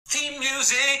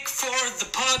music for the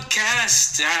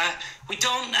podcast. We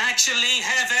don't actually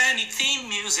have any theme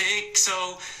music,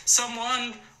 so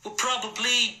someone will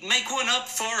probably make one up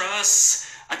for us.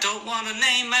 I don't want to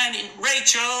name any.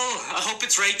 Rachel. I hope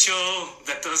it's Rachel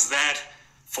that does that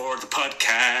for the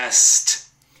podcast.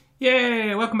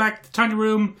 Yay! Welcome back to the Tiny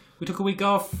Room. We took a week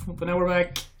off, but now we're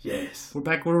back. Yes. We're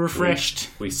back, we're refreshed.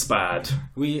 We spad.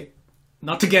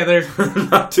 Not together.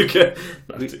 Not together.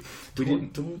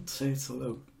 Don't say it so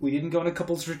loud. We didn't go on a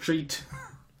couple's retreat.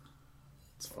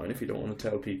 It's fine if you don't want to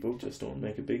tell people, just don't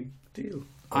make a big deal.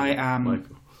 I am...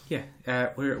 Michael. Yeah,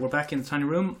 we're back in the Tiny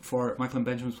Room for Michael and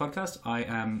Benjamin's podcast. I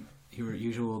am your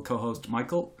usual co-host,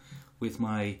 Michael, with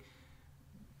my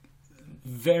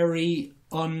very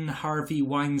un-Harvey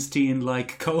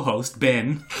Weinstein-like co-host,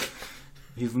 Ben.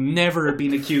 He's never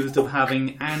been accused of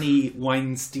having any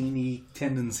Weinstein-y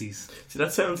tendencies. See,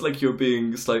 that sounds like you're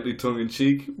being slightly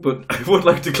tongue-in-cheek, but I would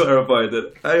like to clarify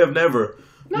that I have never...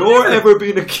 ever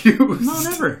been accused. No,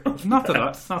 never. Not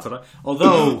that.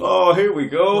 Although... Oh, here we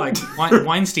go. Like,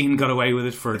 Weinstein got away with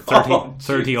it for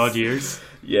 30 odd years.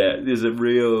 Yeah, there's a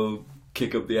real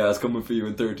kick up the ass coming for you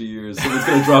in 30 years. Someone's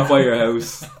going to drop by your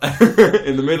house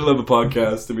in the middle of a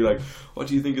podcast and be like, what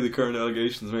do you think of the current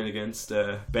allegations made against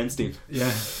Benstein?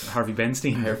 Yeah, Harvey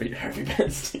Benstein. Harvey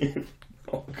Benstein.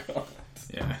 Oh, God.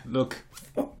 Yeah, look,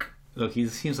 he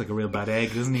seems like a real bad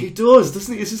egg, doesn't he? He does,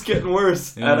 doesn't he? It's just getting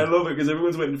worse. Yeah. And I love it because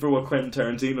everyone's waiting for what Quentin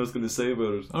Tarantino's going to say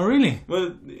about it. Oh, really?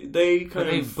 Well, they kind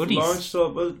of buddies? launched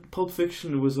up. Well, Pulp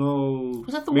Fiction was all...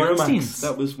 Was that the Miramax. Weinsteins?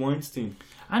 That was Weinstein.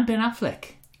 And Ben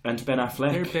Affleck. And Ben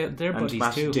Affleck. They're buddies and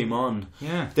Matt too. Damon.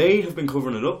 Yeah. They have been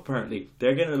covering it up, apparently.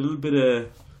 They're getting a little bit of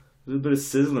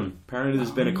sizzling. Apparently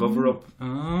there's been a cover-up.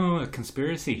 Oh, a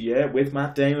conspiracy. Yeah, with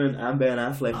Matt Damon and Ben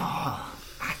Affleck. Oh,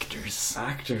 actors.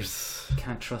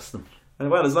 Can't trust them. And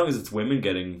well, as long as it's women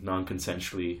getting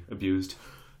non-consensually abused,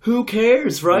 who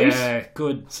cares, right? Yeah,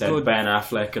 good. Said good. Ben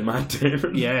Affleck and Matt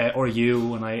Damon. Yeah, or you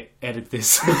when I edit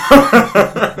this.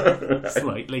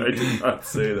 Slightly. I did not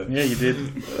say that. Yeah, you did.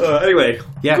 Anyway,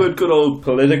 yeah. Good old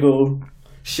political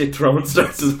shit throwing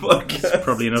starts to the podcast.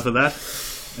 Probably enough of that.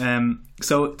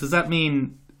 So does that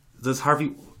mean is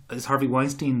Harvey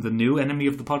Weinstein the new enemy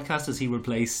of the podcast? Has he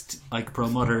replaced Ike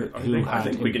Perlmutter? I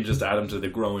think we can just add him to the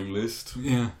growing list.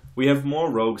 Yeah. We have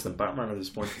more rogues than Batman at this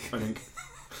point, I think.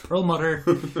 Perlmutter,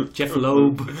 Jeff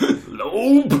Loeb,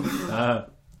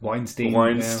 Weinstein. Yeah,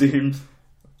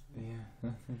 I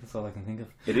think that's all I can think of.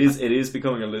 It is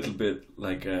becoming a little bit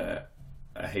like a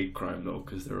hate crime though,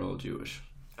 because they're all Jewish.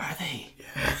 Are they?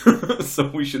 Yeah.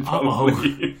 So we should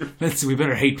probably... We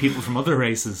better hate people from other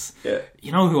races. Yeah.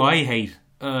 You know who I hate?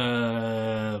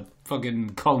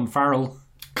 Fucking Colin Farrell.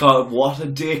 What a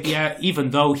dick. Yeah, even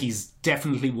though he's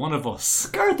definitely one of us.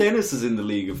 Garth Ennis is in the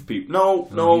league of people.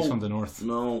 No, he's from the north.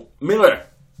 No. Miller's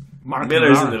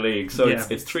Millar. in the league, so yeah.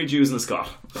 it's 3 Jews and a Scot.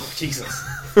 Oh, Jesus.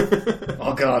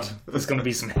 Oh, God. There's going to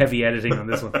be some heavy editing on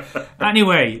this one.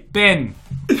 Anyway, Ben,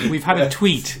 we've had a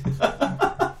tweet.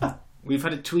 Well,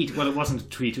 it wasn't a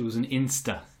tweet, it was an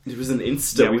Insta. It was an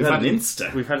Insta. Yeah, we've had an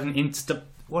Insta. We've had an Insta.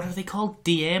 What are they called?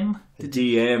 DM? A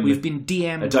DM. We've been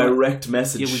DM'd. A direct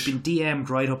message. Yeah, we've been DM'd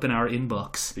right up in our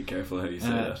inbox. Be careful how you say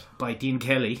that. By Dean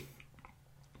Kelly.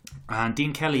 And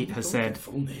Dean Kelly has said...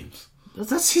 Full names.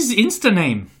 That's his Insta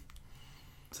name.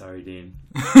 Sorry, Dean.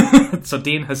 So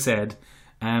Dean has said,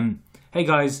 hey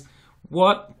guys,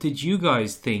 what did you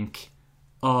guys think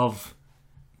of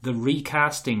the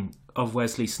recasting of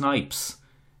Wesley Snipes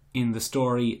in the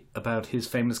story about his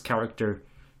famous character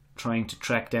trying to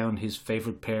track down his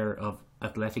favourite pair of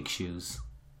athletic shoes?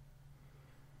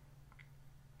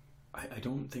 I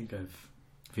don't think I've...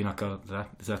 Have you not got that?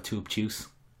 Is that too obtuse?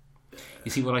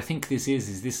 You see, what I think this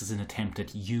is an attempt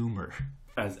at humour.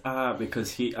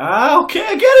 Because he... okay,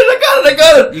 I get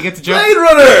it! You get the joke? Blade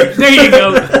Runner! There you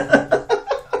go!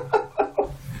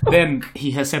 Then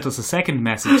he has sent us a second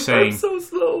message saying... I'm so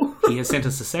slow. He has sent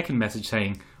us a second message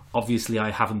saying, obviously I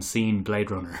haven't seen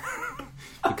Blade Runner.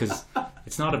 Because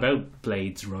it's not about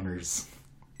Blades Runners.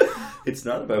 It's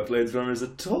not about Blades Runners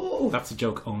at all. That's a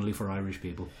joke only for Irish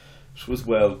people. It was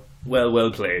well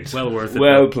played. Well worth it.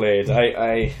 Well played.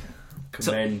 I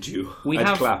commend you.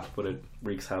 I'd clap, but it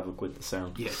wreaks havoc with the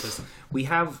sound. Yeah, it does. We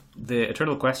have the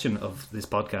eternal question of this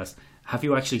podcast. Have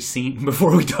you actually seen,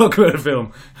 before we talk about a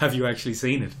film, have you actually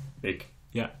seen it? Nick.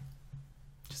 Yeah.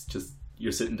 Just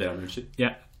you're sitting down, aren't you?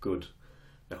 Yeah. Good.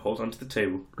 Now hold on to the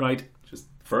table. Right. Just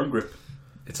firm grip.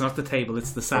 It's not the table,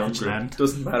 it's the Savage Land.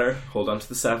 Doesn't matter. Hold on to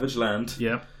the Savage Land.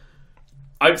 Yeah.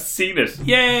 I've seen it.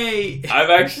 Yay! I've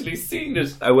actually seen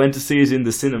it. I went to see it in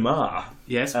the cinema.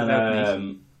 Yes, without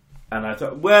me. And I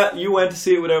thought, well, you went to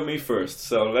see it without me first,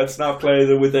 so let's not play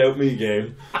the without me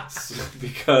game.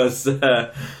 Because,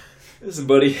 listen,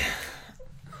 buddy,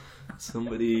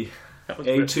 somebody...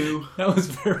 A2. That was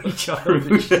very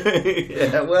childish.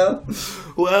 Yeah, well, it's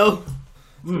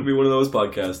going to be one of those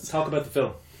podcasts. Talk about the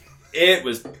film. It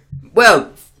was,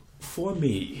 well, for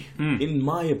me, in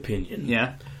my opinion,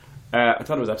 Yeah. I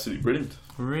thought it was absolutely brilliant.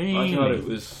 Really? I thought it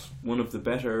was one of the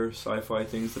better sci-fi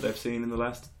things that I've seen in the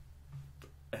last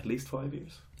at least 5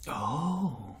 years.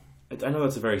 Oh. I know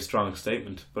that's a very strong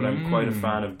statement, but I'm quite a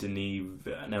fan of Denis.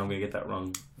 Now I'm going to get that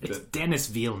wrong. It's Denis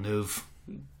Villeneuve.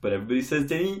 But everybody says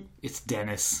Denis. It's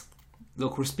Dennis.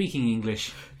 Look, we're speaking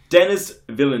English. Denis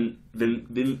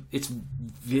It's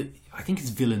I think it's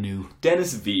Villeneuve.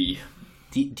 Denis V.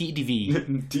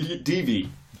 DV. DV.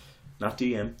 Not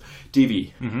DM.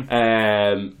 DV.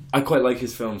 I quite like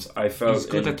his films. I felt He's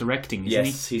good at directing, isn't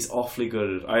yes, he's awfully good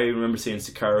at it. I remember seeing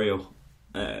Sicario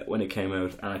when it came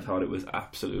out, and I thought it was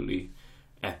absolutely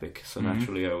epic. So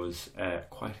naturally, I was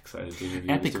quite excited to hear he was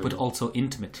Epic, doing but it. also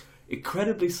intimate.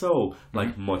 Incredibly so,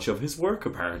 like much of his work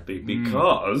apparently,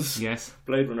 because Yes.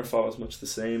 Blade Runner follows much the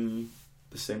same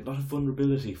lot of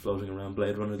vulnerability floating around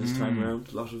Blade Runner this time around.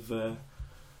 A lot of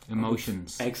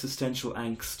Emotions. existential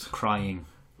angst, Crying.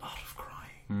 a lot of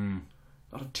crying,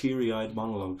 a lot of teary-eyed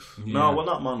monologues. Yeah. No, well,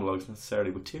 not monologues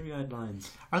necessarily, but teary-eyed lines.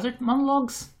 Are there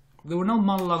monologues? There were no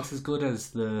monologues as good as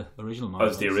the original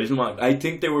monologues. As the original one, I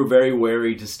think they were very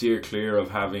wary to steer clear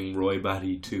of having Roy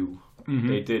Batty too.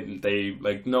 They didn't. They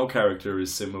like no character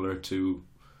is similar to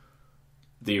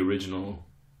the original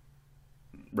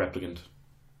replicant.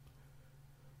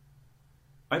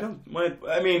 I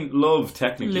mean, Love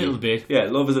technically. Little bit. Yeah,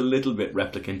 Love is a little bit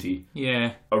replicant-y.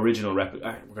 Yeah. Original replicant.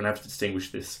 We're going to have to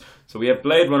distinguish this. So we have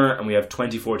Blade Runner and we have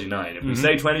 2049. If we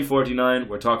say 2049,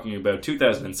 we're talking about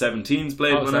 2017's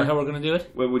Blade Oh, Runner. is that how we're going to do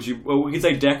it? Well, we could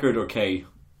say Deckard or K.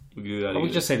 We could do that Or we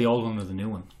either. just say the old one or the new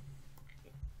one.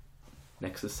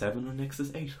 Nexus 7 or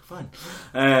Nexus 8, fine.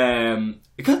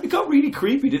 It got really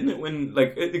creepy, didn't it? When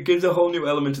it gives a whole new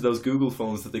element to those Google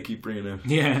phones that they keep bringing out.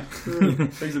 Yeah.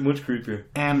 Makes it much creepier.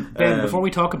 Ben, before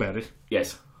we talk about it,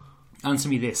 Yes, answer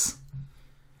me this.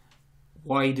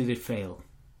 Why did it fail?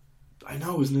 I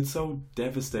know, isn't it so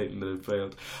devastating that it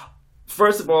failed?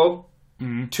 First of all,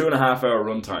 2.5 hour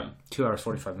runtime. 2 hours,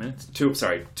 45 minutes. 2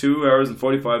 hours and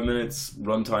 45 minutes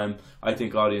runtime. I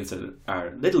think audiences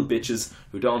are little bitches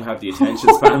who don't have the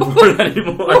attention span for it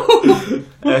anymore.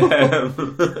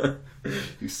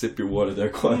 You sip your water there,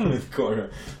 quiet in the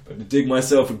corner. About to dig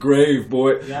myself a grave,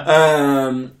 boy.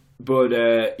 Yeah.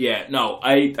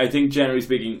 I think generally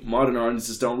speaking, modern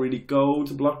audiences don't really go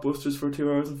to blockbusters for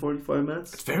 2 hours and 45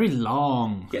 minutes. It's very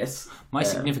long. Yes. My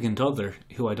significant other,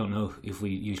 who I don't know if we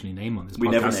usually name on this We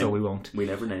podcast, never so name. we won't. We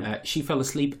never name. She fell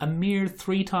asleep a mere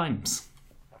 3 times.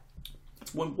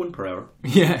 It's one per hour.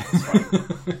 Yeah.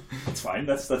 That's fine.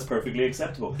 That's perfectly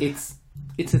acceptable. It's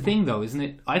a thing though, isn't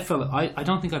it? I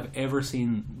don't think I've ever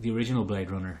seen the original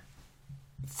Blade Runner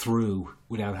through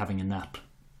without having a nap.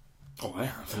 Oh, I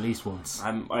have. At least once.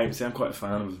 I'm quite a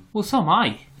fan of it. Well, so am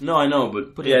I. No, I know,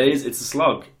 but yeah, it's a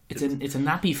slog. It's a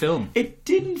nappy film. It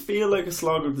didn't feel like a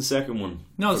slog of the second one.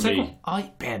 No, the for second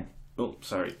me. Ben. Oh,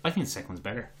 sorry. I think the second one's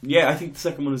better. Yeah, I think the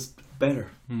second one is better.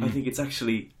 I think it's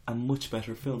actually a much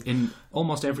better film. In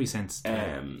almost every sense.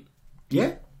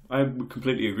 Yeah, I would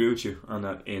completely agree with you on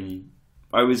that.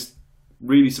 I was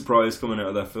really surprised coming out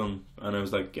of that film, and I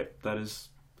was like, "Yep, that is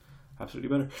absolutely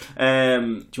better." Do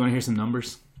you want to hear some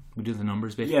numbers? We do the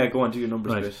numbers bit? Yeah, go on, do your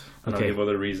numbers Right. bit, and Okay. I'll give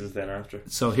other reasons then after.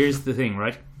 So here's the thing,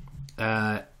 right?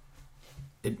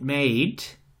 It made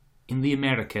in the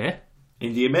America.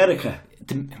 In the America,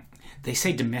 They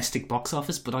say domestic box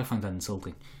office, but I find that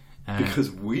insulting. because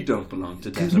we don't belong to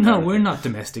that. No, we're not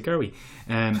domestic, are we?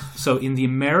 So in the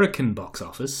American box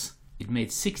office, it made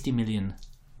 $60 million,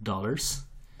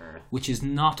 which is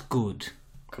not good.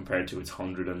 compared to its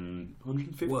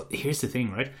 150. Well, here's the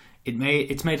thing, right?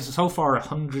 It's made so far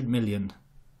 100 million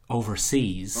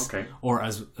overseas, Okay. or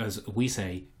as we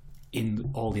say, in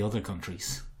all the other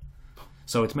countries.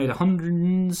 So it's made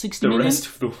 160 the million. rest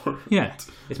of the world. Yeah,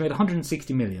 it's made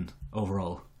 160 million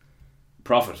overall.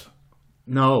 Profit.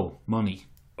 No, money.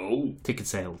 Oh. Ticket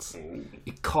sales.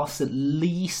 It costs at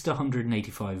least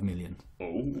 185 million.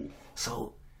 Oh.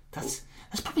 So that's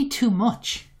probably too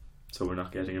much. So we're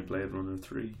not getting a Blade Runner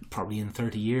 3. Probably in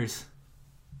 30 years.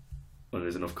 Well,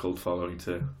 there's enough cult following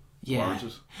to warrant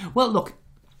it. Well, look,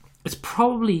 it's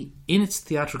probably, in its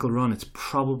theatrical run, it's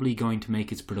probably going to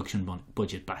make its production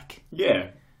budget back.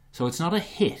 Yeah. So it's not a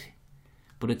hit,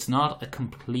 but it's not a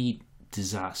complete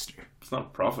disaster. It's not a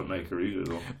profit maker either,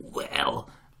 though. Well,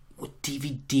 with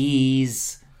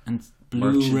DVDs and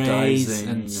Blu-rays merchandising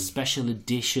and special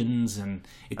editions, and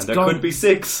it's and there going. could be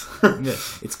 6 Yeah,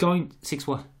 it's going 6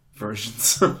 what?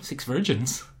 versions. 6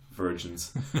 virgins.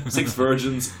 Virgins. 6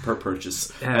 virgins per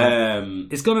purchase.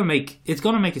 It's gonna make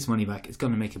its money back. It's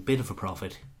gonna make a bit of a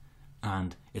profit,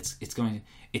 and it's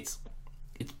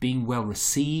being well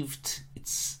received.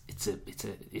 It's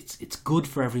good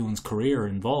for everyone's career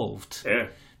involved. Yeah.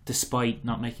 Despite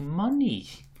not making money.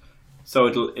 So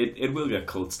it will get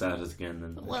cult status again.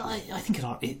 Then. Well, I think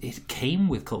it came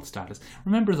with cult status.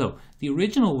 Remember though, the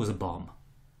original was a bomb.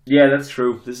 Yeah, that's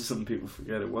true. This is something people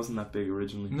forget. It wasn't that big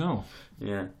originally. No.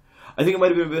 Yeah. I think it might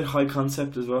have been a bit high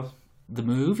concept as well. The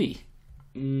movie.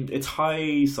 It's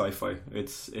high sci-fi.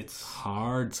 It's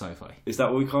hard sci-fi. Is that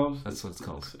what we call it? That's what it's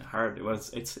called. It's hard. Well,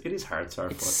 it is hard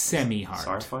sci-fi. It's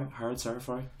semi-hard. Sci-fi? Hard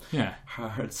sci-fi? Yeah.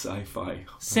 Hard sci-fi.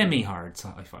 Semi-hard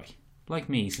sci-fi. Like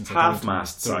me since I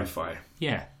Half-mast got into my sci-fi.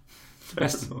 Yeah.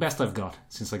 Best I've got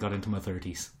since I got into my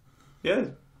 30s.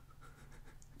 Yeah.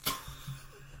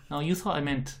 Oh, you thought I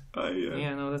meant...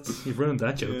 Yeah, no, you've ruined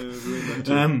that joke. Yeah, ruined that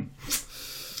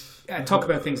joke. Talk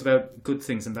about things about good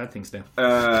things and bad things now.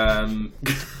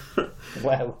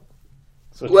 Wow.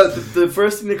 Well, the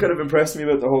first thing that kind of impressed me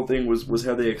about the whole thing was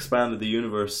how they expanded the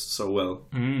universe so well.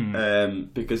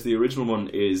 Because the original one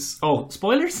is... Oh,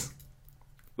 spoilers?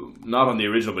 Not on the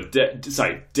original, but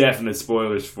definite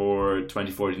spoilers for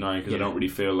 2049, because I don't really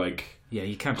feel like... Yeah,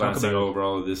 you can't talk glancing about over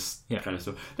all of this kind of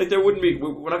stuff. Like, there wouldn't be...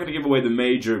 We're not going to give away the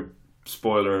major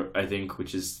spoiler, I think,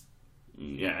 which is...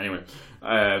 Yeah, anyway.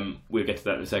 We'll get to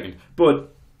that in a second.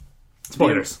 But...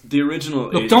 Spoilers. The original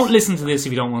Look, don't listen to this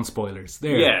if you don't want spoilers.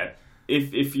 There. Yeah.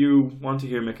 If you want to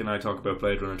hear Mick and I talk about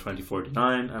Blade Runner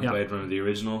 2049 and Blade Runner the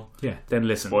original... Yeah, then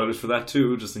listen. Spoilers for that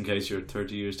too, just in case you're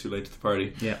 30 years too late to the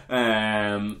party. Yeah.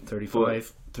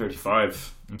 35.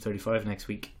 35. I'm 35 next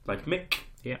week. Like Mick.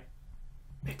 Yeah.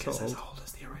 Mick is as old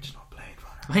as the original Blade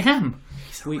Runner. I am.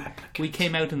 He's a replicant. We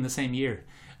came out in the same year.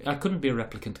 I couldn't be a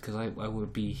replicant because I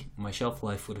would be... My shelf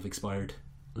life would have expired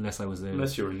unless I was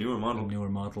unless you're a newer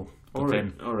model. Or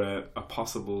a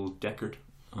possible Deckard.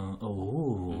 What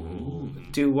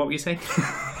were you saying?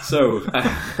 So,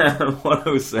 what I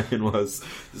was saying was,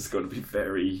 this is going to be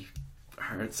very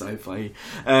hard sci-fi.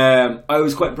 I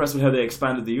was quite impressed with how they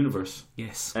expanded the universe.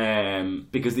 Yes.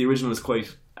 Because the original is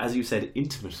quite, as you said,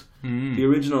 intimate. The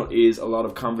original is a lot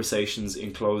of conversations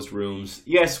in closed rooms.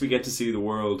 Yes, we get to see the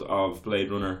world of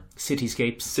Blade Runner.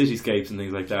 Cityscapes and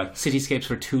things like that. Cityscapes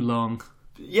for too long.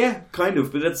 Yeah, kind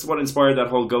of, but that's what inspired that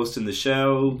whole Ghost in the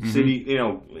Shell city. You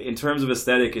know, in terms of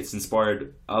aesthetic, it's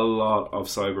inspired a lot of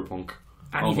cyberpunk.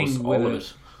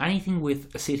 Anything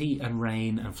with a city and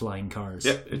rain and flying cars.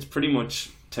 Yeah, it's pretty much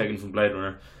taken from Blade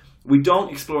Runner. We don't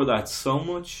explore that so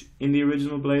much in the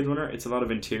original Blade Runner. It's a lot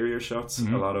of interior shots,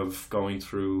 a lot of going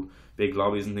through big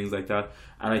lobbies and things like that.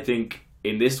 And I think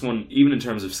in this one, even in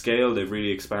terms of scale, they've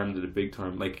really expanded it big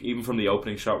time. Like, even from the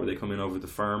opening shot where they come in over the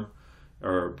farm,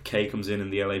 or Kay comes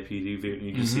in the LAPD vehicle, and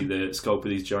you can see the scope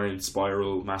of these giant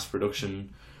spiral mass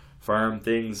production farm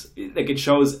things. It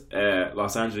shows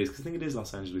Los Angeles, because I think it is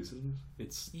Los Angeles, isn't it?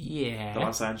 It's the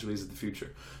Los Angeles of the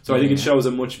future. So I think it shows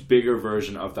a much bigger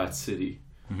version of that city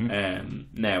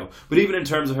now. But even in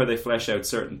terms of how they flesh out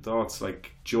certain thoughts,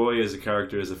 like Joy as a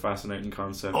character is a fascinating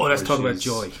concept. Oh, let's talk about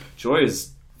Joy. Joy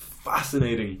is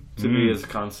fascinating to me as a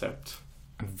concept.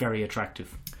 And very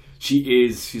attractive.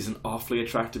 She's an awfully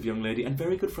attractive young lady and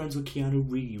very good friends with Keanu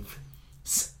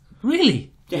Reeves.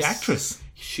 Really? Yes. The actress?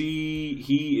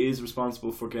 He is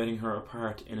responsible for getting her a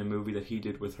part in a movie that he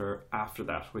did with her after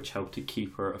that, which helped to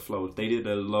keep her afloat. They did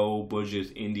a low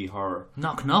budget indie horror.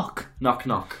 Knock Knock. Knock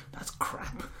Knock. That's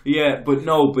crap. Yeah, but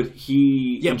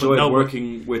he enjoyed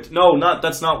working with... No,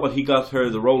 that's not what he got her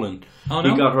the role in. Oh,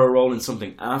 no? He got her a role in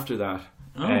something after that,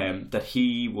 that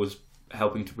he was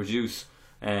helping to produce.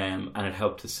 And it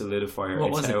helped to solidify her.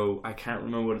 What was it? I can't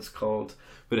remember what it's called,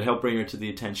 but it helped bring her to the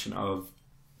attention of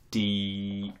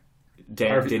Harvey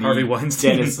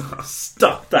Weinstein. Dennis.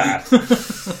 Stop that.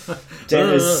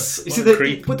 Dennis.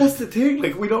 But that's the thing.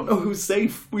 Like, we don't know who's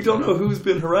safe. We don't know who's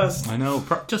been harassed. I know.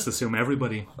 Just assume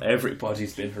everybody.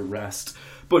 Everybody's been harassed.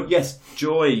 But yes,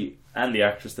 Joy and the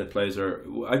actress that plays her,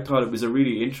 I thought it was a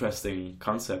really interesting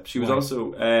concept. She was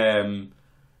also...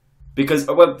 Because,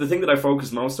 the thing that I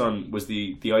focused most on was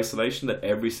the isolation that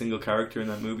every single character in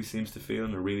that movie seems to feel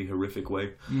in a really horrific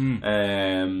way,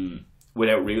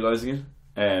 without realising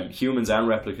it. Humans and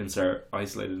replicants are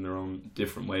isolated in their own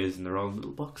different ways, in their own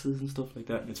little boxes and stuff like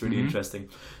that, and it's really interesting.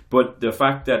 But the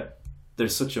fact that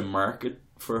there's such a market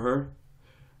for her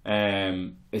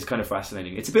is kind of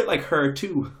fascinating. It's a bit like Her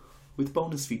 2, with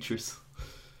bonus features.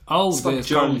 Oh, Spock the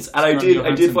Jones. Scarlett And I did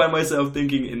Johansson. find myself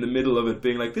thinking in the middle of it,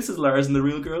 being like, this is Lars and the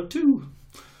Real Girl too.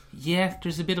 Yeah,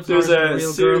 there's a bit of There's Lars and a the Real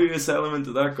Girl. serious element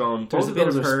to that going. There's a Both bit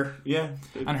of those are- her. Yeah.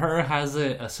 And her has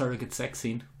a surrogate sex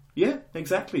scene. Yeah,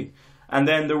 exactly. And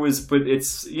then there was, but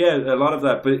it's, yeah, a lot of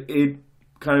that, but it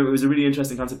was a really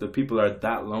interesting concept that people are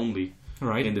that lonely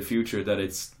Right. in the future that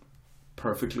it's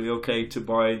perfectly okay to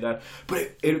buy that.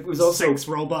 But it was also, sex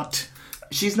robot.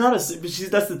 she's not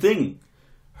that's the thing.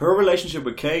 Her relationship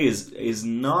with Kay is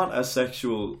not as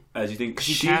sexual as you think.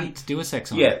 She can't do a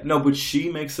sex on Yeah, it. no, but she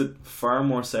makes it far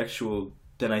more sexual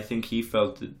than I think he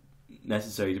felt it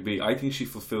necessary to be. I think she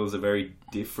fulfills a very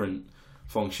different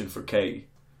function for Kay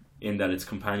in that it's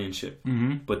companionship.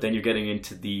 Mm-hmm. But then you're getting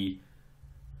into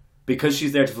because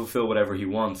she's there to fulfill whatever he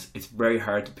wants, it's very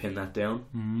hard to pin that down.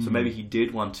 So maybe he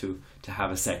did want to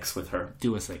have a sex with her.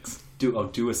 Do a sex.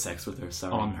 Do a sex with her,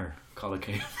 sorry. On her. Call it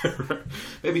Kay.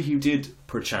 Maybe he did,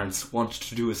 perchance, want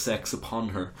to do a sex upon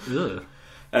her. Ugh.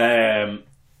 And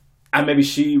maybe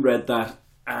she read that,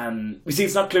 and we see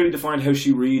it's not clearly defined how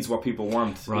she reads what people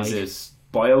want. Right. Is it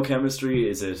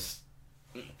biochemistry?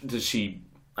 Does she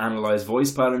analyze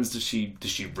voice patterns? Does she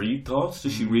read thoughts?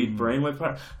 Does she read brainwave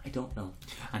patterns? I don't know.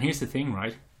 And here's the thing,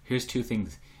 right? Here's two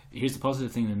things. Here's the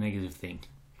positive thing and the negative thing.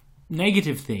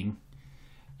 Negative thing,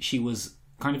 she was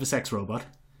kind of a sex robot.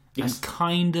 Yes. And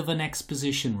kind of an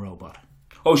exposition robot.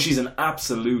 Oh, she's an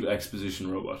absolute exposition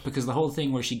robot. Because the whole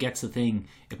thing where she gets the thing,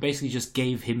 it basically just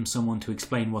gave him someone to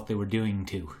explain what they were doing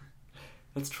to.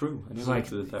 That's true. I It's never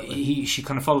like, looked at it that way. she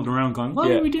kind of followed him around going, why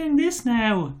Yeah. are we doing this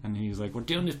now? And he was like, we're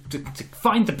doing this to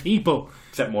find the people.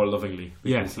 Except more lovingly.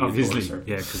 Yeah, because he obviously. adores her.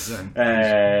 Yeah,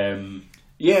 because...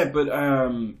 Yeah, but...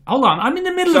 hold on, I'm in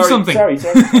the middle of something. Sorry.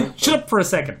 Shut up for a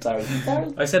second. Sorry.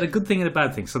 I said a good thing and a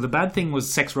bad thing. So the bad thing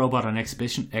was sex robot and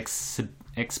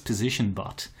exposition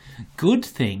bot. Good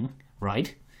thing,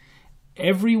 right?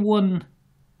 Everyone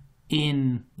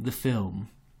in the film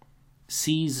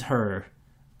sees her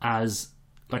as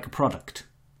like a product,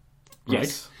 right?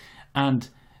 Yes. And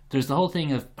there's the whole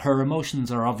thing of her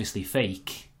emotions are obviously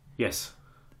fake. Yes.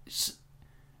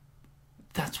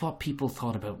 That's what people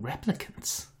thought about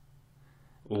replicants.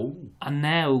 Oh. And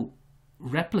now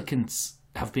replicants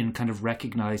have been kind of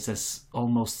recognized as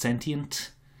almost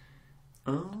sentient.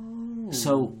 Oh.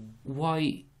 So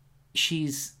why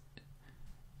she's,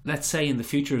 let's say in the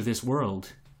future of this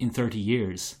world, in 30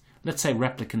 years, let's say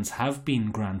replicants have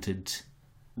been granted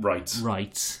rights,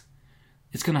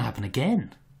 it's going to happen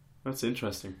again. That's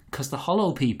interesting. Because the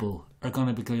Hollow people are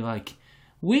going to be like,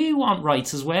 we want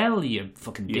rights as well, you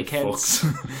fucking You dickheads.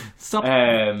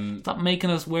 Stop making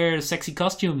us wear sexy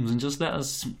costumes and just let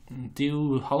us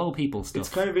do Hollow people stuff. It's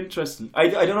kind of interesting. I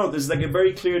don't know. There's like a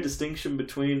very clear distinction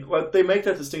between. Well, they make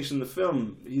that distinction in the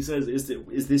film. He says, "Is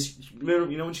this?"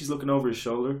 You know when she's looking over his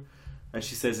shoulder, and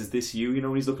she says, "Is this you?" You know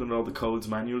when he's looking at all the codes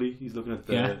manually. He's looking at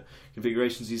the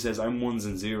configurations. He says, "I'm ones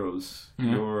and zeros.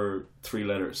 You're 3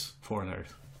 letters. 4 letters.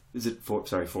 Is it 4?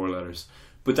 Sorry, 4 letters.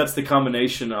 But that's the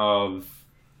combination of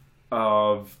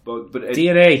but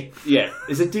DNA. Yeah,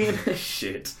 is it DNA?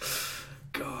 Shit.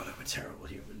 God, I'm a terrible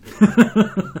human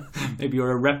being. Maybe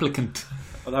you're a replicant.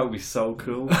 Oh, that would be so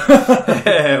cool.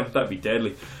 That'd be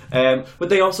deadly. But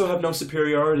they also have no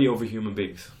superiority over human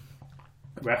beings.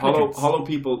 Hollow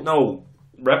people. No,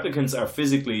 replicants are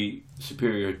physically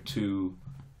superior to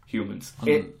humans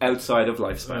outside of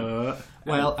lifespan.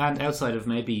 Well, and outside of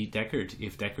maybe Deckard,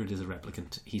 if Deckard is a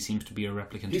replicant, he seems to be a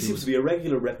replicant. He seems to be a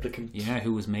regular replicant. Yeah,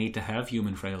 who was made to have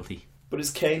human frailty. But is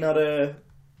Kay not a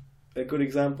good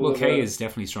example? Well, Kay is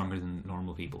definitely stronger than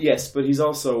normal people. Yes, but he's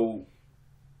also...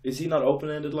 Is he not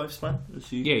open-ended lifespan?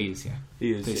 Yeah, he is, yeah.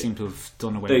 He is, They seem to have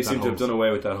done away They with that seem to have done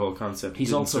away with that whole concept. He's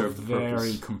Didn't also serve the very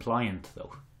purpose. compliant,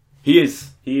 though. He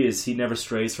is. He never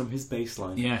strays from his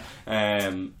baseline. Yeah.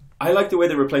 I like the way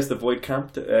they replaced the Void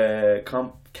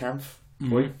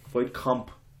Void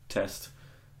Comp test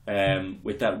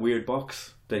with that weird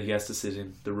box that he has to sit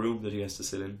in, the room that he has to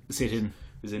sit in. Sit in.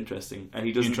 Is interesting, and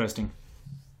he doesn't. Interesting.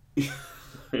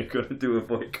 You're going to do a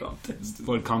Void Comp test.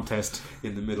 Void contest.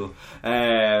 In the middle.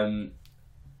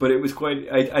 But it was quite...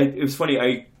 it was funny,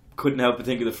 I couldn't help but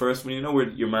think of the first one. You know where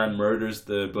your man murders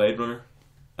the Blade Runner?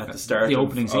 At the start the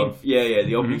opening scene.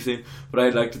 The opening scene. But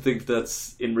I'd like to think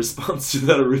that's in response to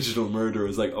that original murder. It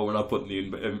was like, oh, we're not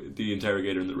putting the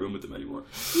interrogator in the room with them anymore.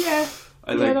 Yeah.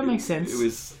 That makes sense. It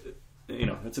was...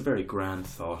 it's a very grand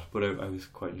thought, but I was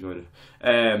quite enjoyed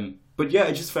it. But yeah,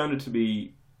 I just found it to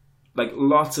be... Like,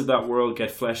 lots of that world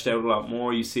get fleshed out a lot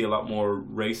more. You see a lot more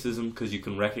racism because you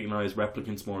can recognise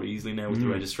replicants more easily now with the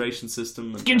registration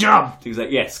system. And Skin job! Things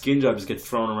like, skin job just gets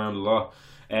thrown around a lot.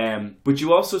 But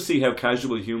you also see how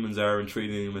casual humans are in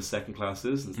treating them as second-class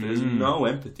citizens. There's no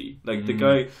empathy. Like the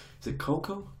guy, is it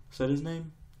Coco? Is that his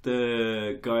name?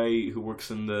 The guy who works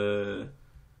in the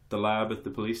lab at the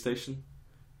police station?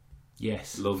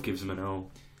 Yes. Love gives him an O.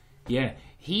 Yeah.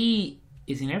 He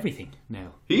is in everything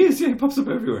now. He is, yeah, he pops up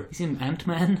everywhere. He's in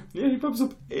Ant-Man. Yeah, he pops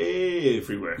up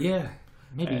everywhere. Yeah.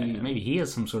 Maybe he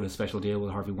has some sort of special deal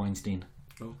with Harvey Weinstein.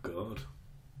 Oh, God.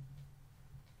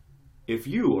 If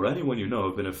you or anyone you know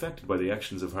have been affected by the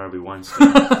actions of Harvey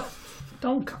Weinstein,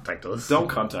 don't contact us. Don't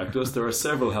contact us. There are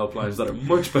several helplines that are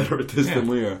much better at this than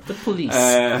we are. The police.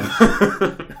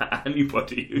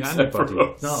 Anybody except for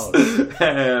us. No.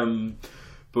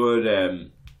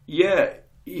 Yeah,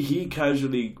 he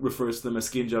casually refers to them as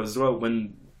skin jobs as well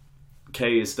when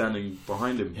Kay is standing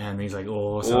behind him. Yeah, and he's like,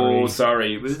 "Oh, sorry,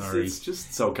 sorry." But it's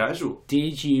just so casual.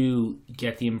 Did you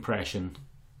get the impression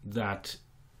that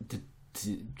the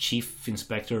Chief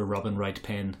Inspector Robin Wright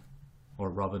Penn, or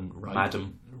Robin Wright,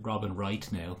 Robin Wright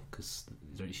now, because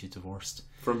she's divorced.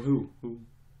 From who? Who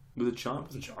was it? John?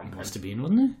 Was it John? It must have been,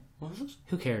 wasn't it? Was it?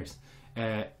 Who cares?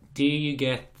 Do you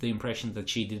get the impression that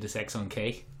she did the sex on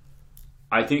Kay?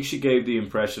 I think she gave the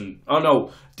impression... Oh,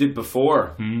 no. Did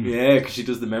before. Yeah, because she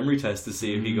does the memory test to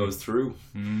see if he goes through.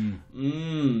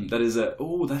 That is a...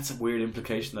 Oh, that's a weird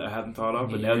implication that I hadn't thought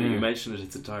of. But now that you mention it,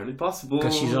 it's entirely possible.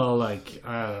 Because she's all like,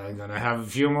 I'm going to have a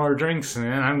few more drinks and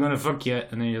then I'm going to fuck you.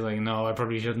 And then you're like, no, I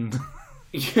probably shouldn't.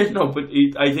 Yeah, no, but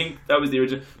I think that was the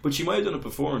original... But she might have done it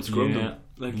before and scrubbed him.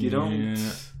 Like, you don't...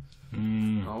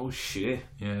 Oh, shit.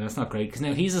 Yeah, that's not great. Because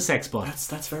now he's a sex bot.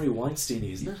 That's very Weinstein-y,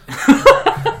 isn't it?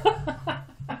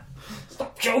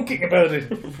 Stop joking about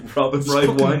it. Robin Wright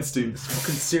Weinstein. It's a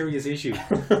fucking serious issue.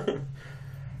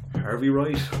 Harvey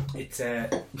Wright. It's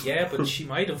yeah, but she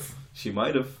might have. She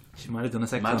might have done a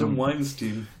sex on Madam him.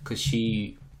 Weinstein. Because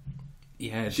she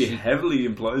heavily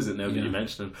implies it now that you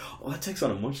mention it. Oh, that takes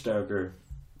on a much darker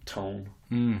tone.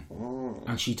 Oh.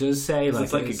 And she does say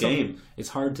it's like a game. It's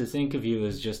hard to think of you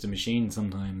as just a machine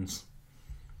sometimes.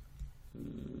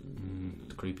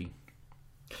 It's creepy.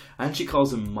 And she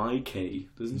calls him my K,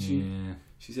 doesn't she? Yeah.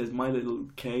 She says my little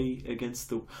K against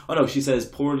the... Oh no, she says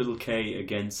poor little K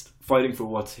against fighting for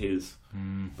what's his.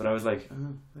 But I was like,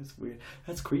 oh, that's weird.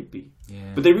 That's creepy.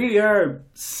 Yeah. But they really are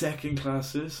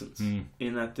second-class citizens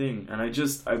in that thing. And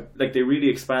they really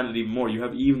expanded even more. You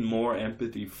have even more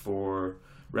empathy for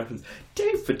reference.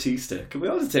 Dave Bautista, can we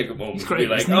all just take a moment and be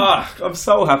like, I'm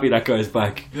so happy that guy's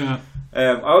back. Yeah.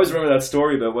 I always remember that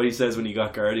story about what he says when he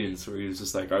got Guardians, where he was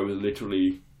just like, I was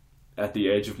literally at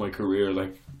the edge of my career,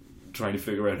 like, trying to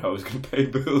figure out how I was going to pay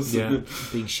bills. Yeah,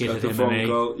 being shit at the MMA. phone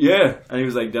call. Yeah, and he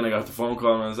was like, then I got the phone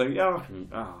call and I was like,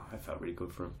 I felt really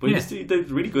good for him. But they're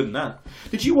really good in that.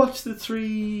 Did you watch the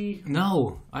 3?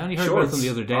 No, I only heard shorts? about them the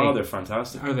other day. Oh, they're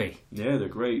fantastic. Are they? Yeah, they're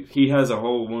great. He has a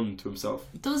whole one to himself.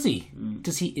 Does he?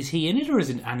 Is he in it, or is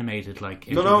it animated like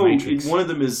No, one of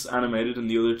them is animated and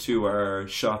the other 2 are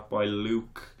shot by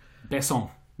Luke Besson.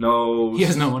 No, he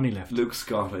has no money left. Luke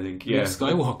Scott, I think. Yeah, Luke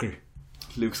Skywalker.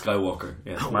 Luke Skywalker.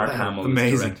 Yeah, Oh, Mark wow. Hamill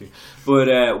Amazing. is directing.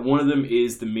 But one of them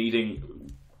is the meeting.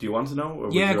 Do you want to know? Or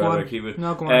would Yeah, you go rather on. keep it?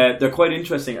 No, go on. They're quite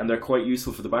interesting and they're quite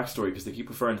useful for the backstory because they keep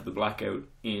referring to the blackout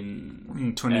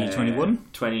in 2021?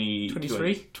 2021.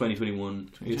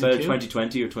 2022? It's either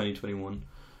 2020 or 2021.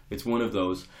 It's one of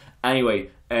those.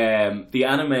 Anyway, the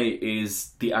anime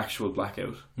is the actual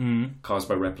blackout caused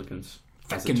by replicants.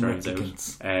 As it turns out,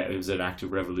 it was an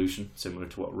active revolution, similar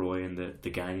to what Roy and the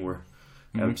gang were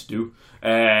out to do.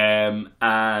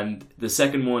 And the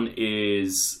second one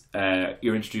is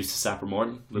you're introduced to Sapper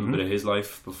Morton, a little bit of his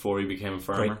life before he became a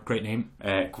farmer. Great name.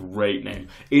 Great name.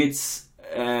 It's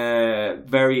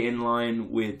very in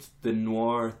line with the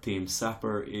noir theme.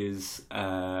 Sapper is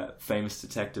a famous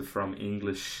detective from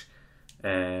English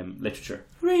literature.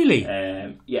 Really?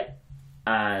 Yeah.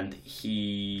 And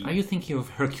he... Are you thinking of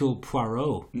Hercule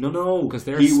Poirot? No. Because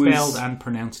they're spelled and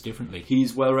pronounced differently.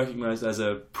 He's well recognised as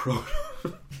a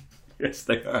Yes,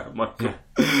 they are, Michael.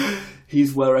 Yeah.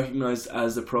 He's well recognised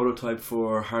as a prototype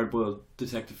for hard-boiled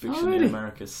detective fiction in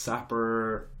America.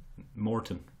 Sapper...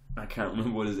 Morton. I can't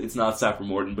remember what it is. It's not Sapper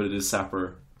Morton, but it is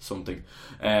Sapper something.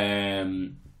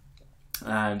 And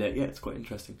it's quite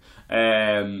interesting.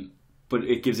 But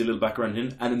it gives you a little background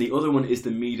in. And then the other one is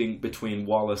the meeting between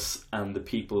Wallace and the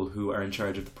people who are in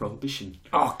charge of the Prohibition.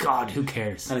 Oh, God, who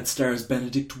cares? And it stars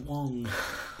Benedict Wong.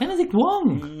 Benedict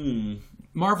Wong?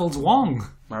 Marvel's Wong.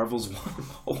 Marvel's Wong.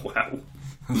 Oh, wow.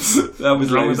 That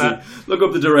was lazy. Look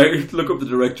up the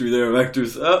directory there of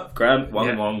actors. Oh, grand.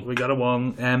 Wong. We got a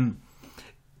Wong.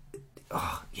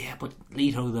 Yeah, but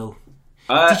Leto, though.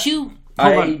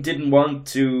 I didn't want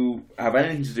to have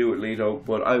anything to do with Leto,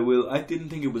 but I will. I didn't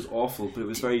think it was awful, but it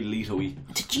was very Leto-y.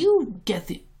 Did you get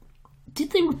the...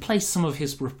 Did they replace some of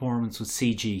his performance with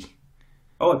CG?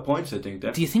 Oh, at points, I think.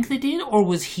 Definitely. Do you think they did? Or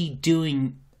was he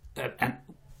doing...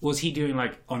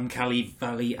 like Uncanny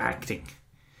Valley acting?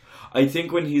 I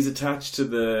think when he's attached to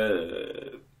the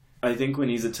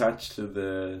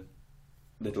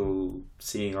little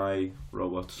seeing eye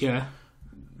robots, Yeah.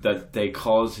 that they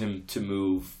cause him to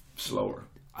move slower.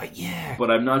 Yeah.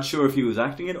 But I'm not sure if he was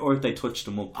acting it or if they touched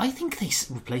him up. I think they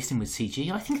replaced him with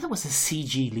CG. I think that was a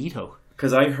CG Leto.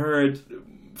 Because I heard,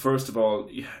 first of all,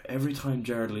 every time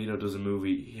Jared Leto does a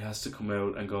movie, he has to come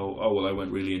out and go, oh, well, I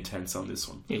went really intense on this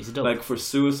one. Yeah, he's a dope. Like for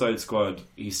Suicide Squad,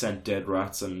 he sent dead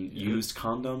rats and used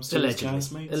condoms to his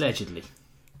castmates. Allegedly.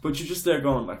 But you're just there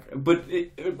going like,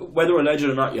 whether alleged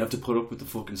or not, you have to put up with the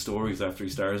fucking stories after he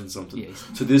stars in something. Yeah,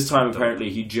 so this time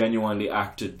apparently he genuinely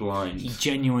acted blind. He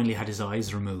genuinely had his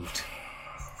eyes removed.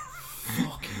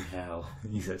 Fucking hell.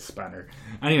 He's a spanner.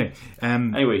 Anyway,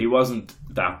 he wasn't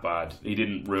that bad. He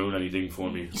didn't ruin anything for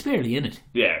me. he's barely in it.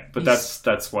 Yeah, but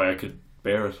that's why I could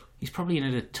bear it. He's probably in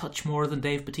it a touch more than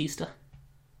Dave Bautista.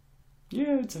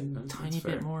 Yeah, I'd say Tiny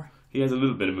bit more. He has a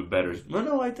little bit of a better... Well,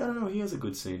 no, I don't know. He has a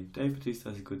good scene. Dave Bautista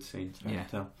has a good scene. Yeah.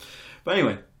 But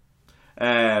anyway.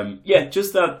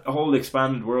 Just that whole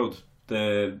expanded world.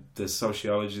 The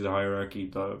sociology, the hierarchy,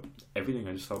 everything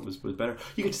I just thought was better.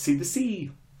 You get to see the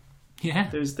sea. Yeah.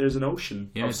 There's an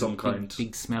ocean of some kind.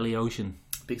 Big smelly ocean.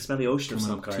 Big smelly ocean of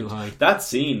some kind. Too high. That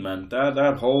scene, man.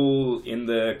 That whole in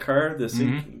the car, the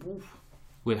scene. Mm-hmm.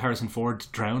 With Harrison Ford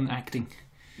drown acting.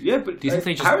 Yeah, but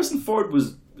Harrison Ford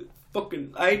was...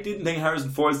 Fucking, I didn't think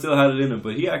Harrison Ford still had it in him,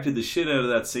 but he acted the shit out of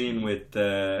that scene with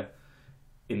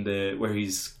where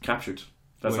he's captured.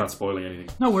 That's not spoiling anything.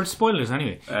 No, we're spoilers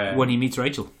anyway. When he meets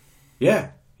Rachel.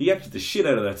 Yeah, he acted the shit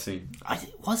out of that scene.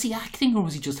 Was he acting or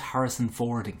was he just Harrison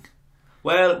Fording?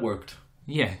 Well, it worked.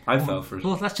 Yeah, I fell for it.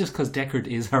 Well, that's just because Deckard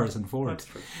is Harrison Ford. That's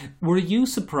true. Were you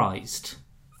surprised?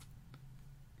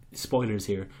 Spoilers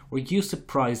here. Were you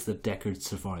surprised that Deckard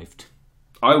survived?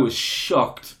 I was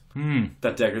shocked.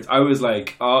 That Deckard. I was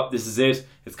like, oh, this is it.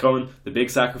 It's coming. The big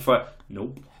sacrifice.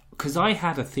 Nope. Because I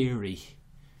had a theory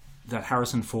that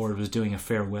Harrison Ford was doing a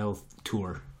farewell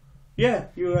tour. Yeah,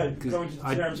 you had coming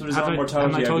to terms with his own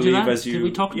mortality. Haven't I told you that? Did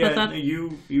we talk about that?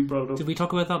 You brought it up. Did we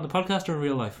talk about that in the podcast or in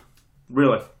real life? Real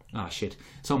life. Ah, shit.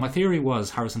 So my theory was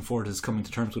Harrison Ford is coming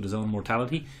to terms with his own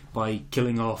mortality by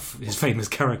killing off his famous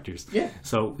characters. Yeah.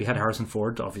 So we had Harrison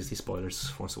Ford, obviously spoilers,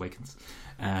 Force Awakens.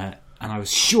 And I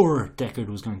was sure Deckard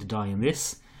was going to die in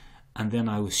this. And then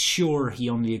I was sure he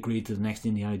only agreed to the next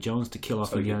Indiana Jones to kill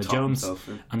off Indiana Jones.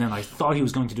 And then I thought he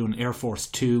was going to do an Air Force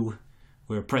 2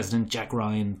 where President Jack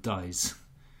Ryan dies.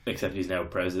 Except he's now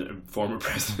former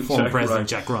president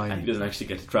Jack Ryan. And he doesn't actually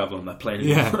get to travel on that plane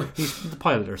Yeah, anymore. he's the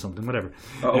pilot or something, whatever.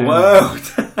 Oh, wow.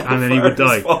 And then he would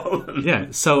die. Yeah,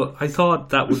 so I thought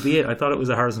that would be it. I thought it was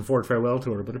a Harrison Ford farewell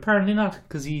tour, but apparently not,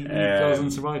 because he goes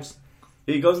and survives.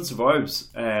 He goes and survives.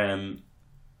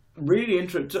 Really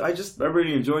interesting. I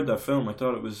really enjoyed that film. I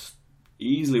thought it was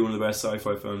easily one of the best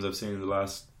sci-fi films I've seen in the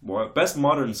last while. Best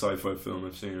modern sci-fi film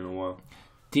I've seen in a while.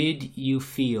 Did you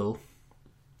feel...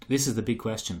 This is the big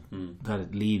question that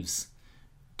it leaves.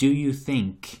 Do you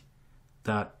think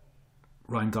that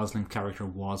Ryan Gosling's character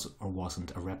was or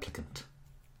wasn't a replicant?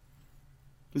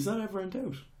 Is that ever in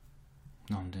doubt?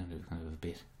 No, I'm doing it kind of a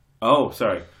bit. Oh,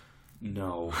 sorry.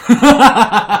 No.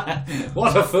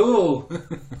 What a fool!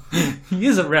 He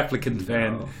is a replicant,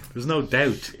 Ben. No. There's no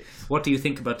doubt. What do you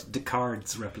think about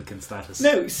Deckard's replicant status?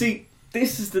 No, see,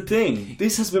 this is the thing.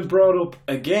 This has been brought up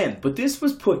again, but this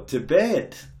was put to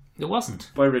bed. It wasn't.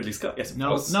 By Ridley Scott, yes, it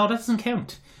was. No, that doesn't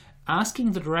count.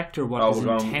 Asking the director what his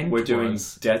intent was... We're doing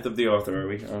Death of the Author, are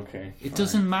we? Okay. It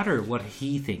doesn't matter what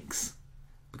he thinks.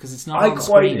 Because it's not on screen. I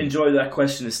quite enjoy that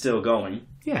question is still going.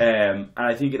 Yeah. And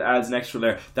I think it adds an extra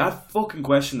layer. That fucking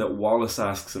question that Wallace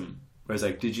asks him, where he's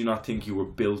like, did you not think you were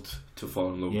built to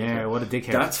fall in love with her? Yeah, what a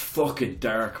dickhead. That's fucking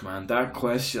dark, man. That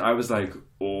question, I was like,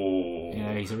 oh.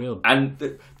 Yeah, he's a real... And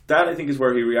that, I think, is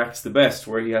where he reacts the best,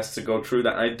 where he has to go through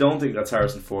that. And I don't think that's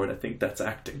Harrison Ford. I think that's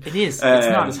acting. It is. It's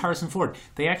not. It's Harrison Ford.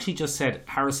 They actually just said,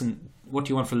 Harrison, what do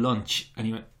you want for lunch? And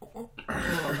he went...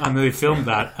 And they filmed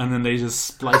that, and then they just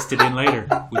spliced it in later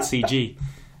with CG.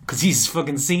 Because he's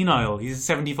fucking senile. He's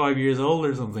 75 years old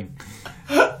or something.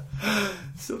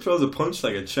 Still throws a punch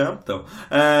like a champ, though.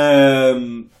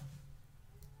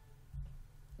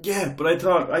 Yeah, but I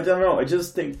don't know. I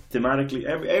just think thematically,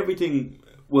 everything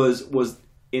was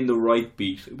in the right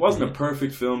beat. It wasn't a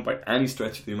perfect film by any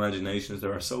stretch of the imagination, as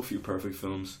there are so few perfect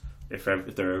films, if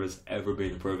there has ever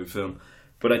been a perfect film.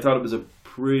 But I thought it was a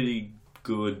pretty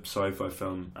good sci-fi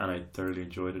film, and I thoroughly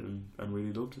enjoyed it and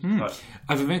really loved it.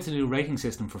 I've invented a new rating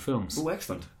system for films. Oh,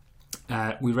 excellent.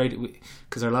 We rate it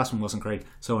because our last one wasn't great.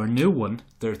 So our new one,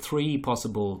 there are 3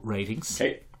 possible ratings.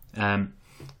 Okay.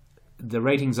 The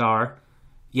ratings are,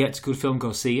 yeah, it's a good film,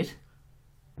 go see it.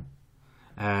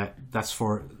 That's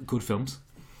for good films.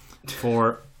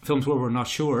 For films where we're not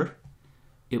sure,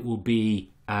 it will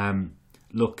be,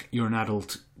 look, you're an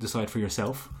adult, decide for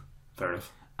yourself. Fair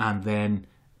enough. And then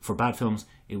for bad films,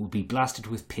 it will be blasted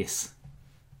with piss.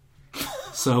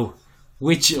 So,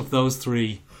 which of those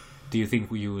 3 do you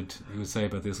think you would say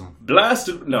about this one?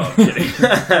 Blasted? No, I'm kidding.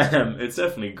 It's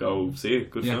definitely go see it.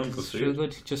 Good film, go see it.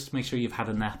 Good. Just make sure you've had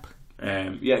a nap.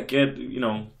 Get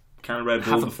can of Red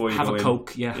Bull before you go in. Have a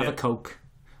Coke. Yeah, have a Coke.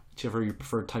 Whichever your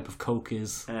preferred type of Coke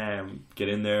is. Get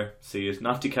in there, see it.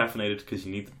 Not decaffeinated because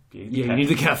you need the you need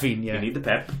the caffeine. Yeah, you need the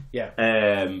pep. Yeah.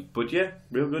 But yeah,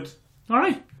 real good. All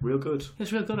right, real good.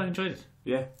 It's real good. I enjoyed it.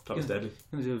 Yeah, that was deadly. You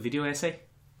going to do a video essay?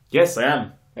 Yes, I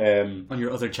am. On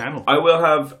your other channel. I will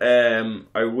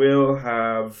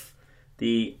have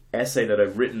the essay that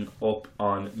I've written up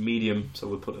on Medium, so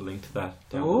we'll put a link to that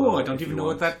down below I don't even know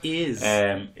what that is.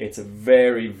 It's a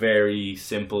very, very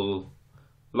simple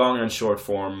long and short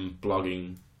form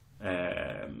blogging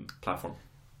platform.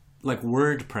 Like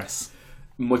WordPress.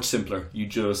 Much simpler. You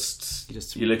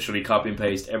literally copy and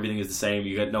paste. Everything is the same.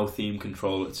 You get no theme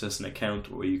control. It's just an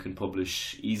account where you can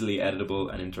publish easily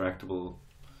editable and interactable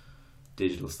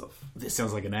digital stuff. This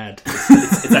sounds like an ad.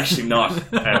 It's actually not.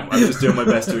 I'm just doing my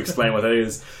best to explain what that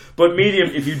is. But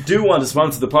Medium, if you do want to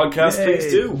sponsor the podcast,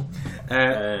 please do.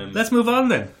 Let's move on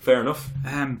then. Fair enough.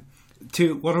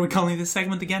 To what are we calling this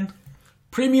segment again?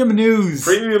 Premium news.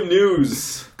 Premium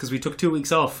news. Because we took 2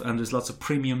 weeks off, and there's lots of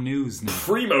premium news now.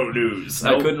 Primo news.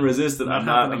 I couldn't resist it. I'm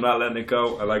not letting it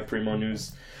go. I like primo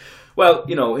news. Well,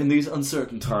 in these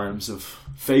uncertain times of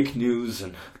fake news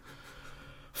and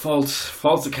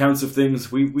false accounts of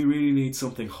things, we really need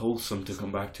something wholesome to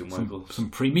come back to, Michael. Some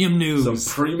premium news.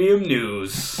 Some premium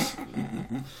news.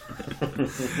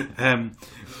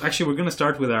 Actually, we're going to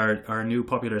start with our new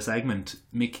popular segment.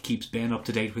 Mick keeps Ben up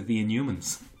to date with the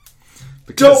Inhumans.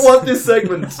 Don't want this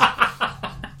segment.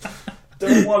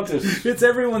 Don't want it. It's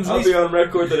everyone's. I'll be on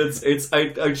record that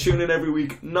I tune in every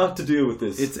week not to deal with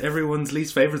this. It's everyone's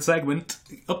least favourite segment.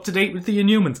 Up to date with the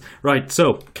Inhumans. Right,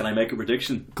 so can I make a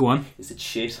prediction? Go on. Is it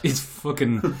shit? It's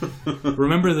fucking.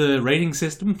 Remember the rating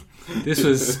system? This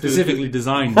was specifically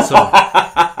designed so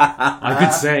I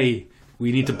could say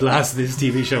we need to blast this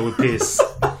TV show with piss,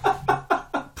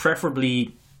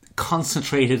 preferably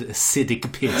concentrated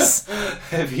acidic piss.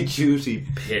 Heavy duty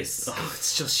piss. Oh,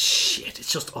 it's just shit.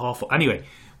 It's just awful. Anyway,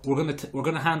 we're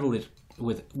gonna handle it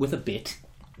with a bit,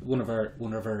 one of our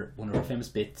famous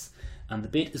bits, and the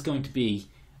bit is going to be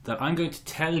that I'm going to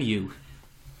tell you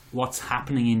what's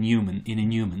happening in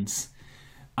Inhumans,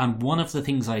 and one of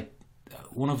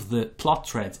the plot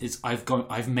threads is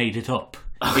I've made it up.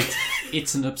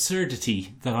 It's an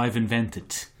absurdity that I've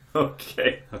invented.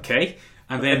 Okay.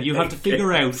 And then you have to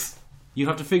figure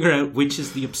out which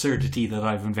is the absurdity that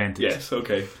I've invented. Yes,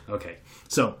 okay. Okay.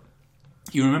 So,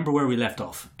 you remember where we left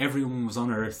off. Everyone was on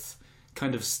Earth,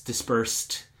 kind of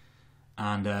dispersed,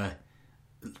 and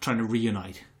trying to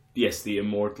reunite. Yes, the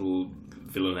immortal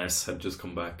villainess had just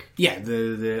come back. Yeah,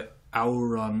 the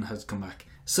Auron has come back.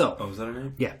 So, was that her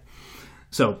name? Yeah.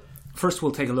 So, first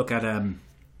we'll take a look at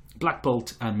Black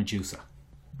Bolt and Medusa.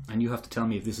 And you have to tell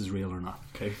me if this is real or not.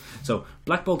 Okay. So,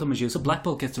 Black Bolt and Medusa. Black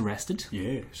Bolt gets arrested.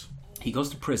 Yes. He goes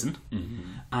to prison. Mm-hmm.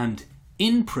 And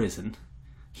in prison,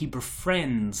 he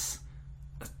befriends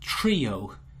a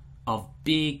trio of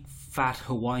big, fat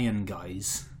Hawaiian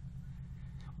guys.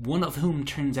 One of whom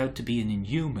turns out to be an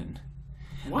Inhuman.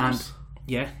 What? And,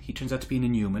 yeah, he turns out to be an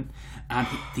Inhuman. And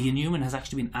the Inhuman has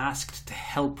actually been asked to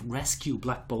help rescue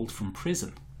Black Bolt from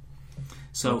prison.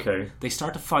 So they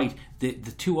start to fight. The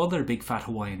 2 other big fat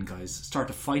Hawaiian guys start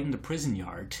to fight in the prison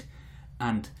yard,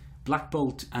 and Black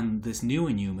Bolt and this new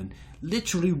Inhuman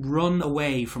literally run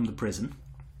away from the prison.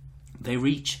 They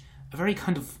reach a very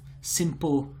kind of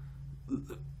simple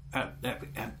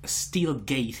steel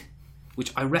gate,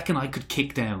 which I reckon I could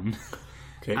kick down.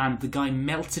 Okay. And the guy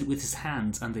melts it with his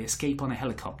hands, and they escape on a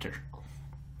helicopter.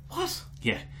 What?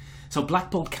 Yeah. So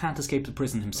Black Bolt can't escape the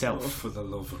prison himself. Oh, for the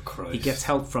love of Christ. He gets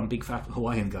help from big fat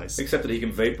Hawaiian guys. Except that he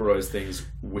can vaporize things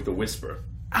with a whisper.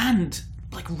 And,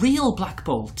 real Black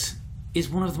Bolt is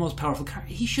one of the most powerful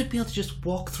characters. He should be able to just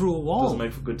walk through a wall. Doesn't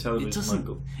make for good television,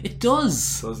 Michael. It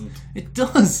does. It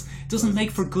does. It doesn't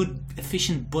make for good,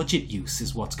 efficient budget use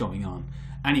is what's going on.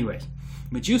 Anyway,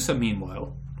 Medusa,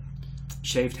 meanwhile,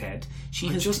 shaved head.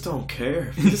 I just don't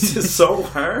care. This is so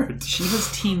hard. She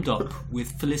has teamed up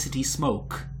with Felicity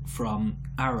Smoke from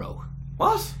Arrow.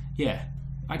 What? Yeah.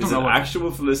 I don't Is know it what...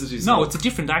 actual Felicity No, Smoke? it's a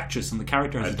different actress and the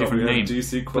character has I a thought different we had name. a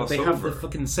DC but they have the crossover.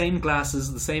 fucking same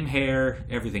glasses, the same hair,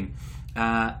 everything.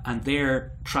 And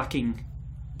they're tracking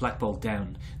Black Bolt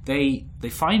down. They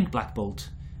find Black Bolt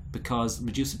because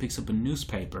Medusa picks up a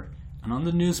newspaper, and on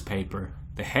the newspaper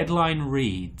the headline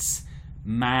reads,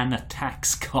 "Man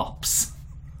attacks cops."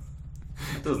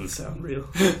 That doesn't sound real.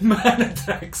 Man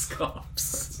attacks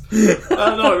cops.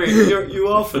 No, I mean, you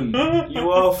often.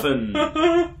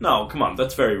 No, come on,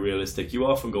 that's very realistic. You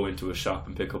often go into a shop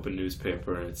and pick up a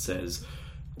newspaper and it says,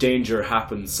 "Danger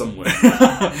happens somewhere."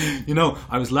 You know,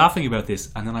 I was laughing about this,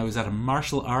 and then I was at a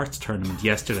martial arts tournament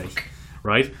yesterday.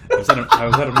 Right?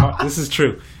 This is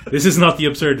true. This is not the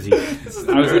absurdity. This is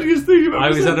the nerdiest thing you've ever I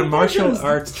was said at a on the martial podcast.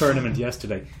 arts tournament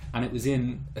yesterday, and it was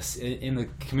in the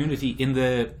community, in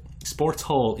the sports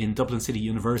hall in Dublin City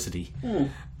University,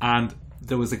 and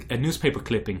there was a newspaper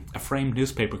clipping, a framed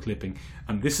newspaper clipping,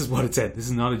 and this is what it said. This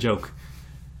is not a joke.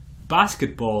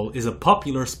 "Basketball is a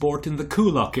popular sport in the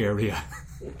Coolock area."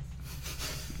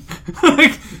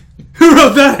 Like, who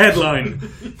wrote that headline?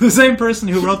 The same person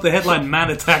who wrote the headline "Man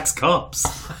attacks cops."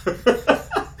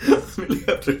 Really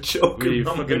have to choke We him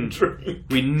on fucking- a drink.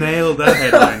 We nailed that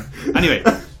headline. Anyway,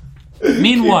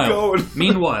 meanwhile, going.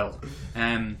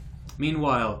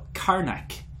 meanwhile,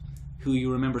 Karnak, who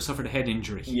you remember suffered a head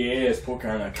injury. Yes, poor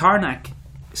Karnak. Karnak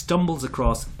stumbles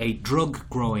across a drug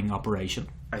growing operation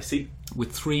I see.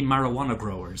 with 3 marijuana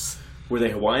growers. Were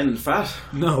they Hawaiian and fat?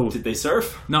 No, Did they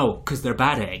surf? no, because they're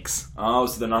bad eggs. Oh,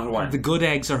 so they're not Hawaiian. The good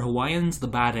eggs are Hawaiians, the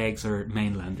bad eggs are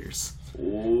mainlanders.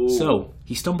 Oh. So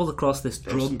he stumbled across this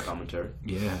There's some drug. commentary.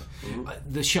 Yeah,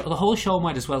 the whole show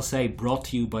might as well say brought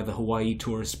to you by the Hawaii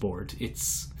Tourist Board.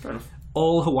 It's Fair enough.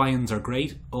 all Hawaiians are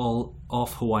great, all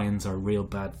off Hawaiians are real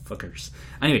bad fuckers.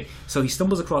 Anyway, so he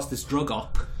stumbles across this drug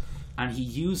op, and he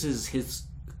uses his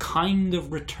kind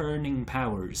of returning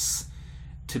powers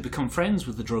to become friends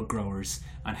with the drug growers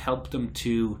and help them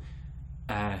to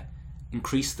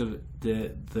increase the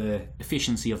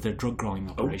efficiency of their drug growing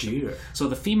operation. dear. So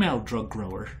the female drug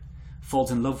grower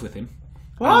falls in love with him.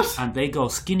 What? And they go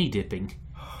skinny dipping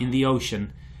in the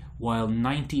ocean while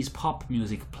 90s pop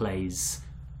music plays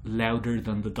louder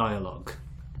than the dialogue.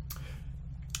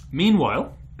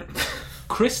 Meanwhile,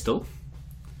 Crystal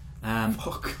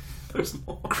Fuck. There's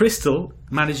more. Crystal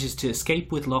manages to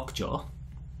escape with Lockjaw.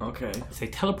 Okay. They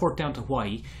teleport down to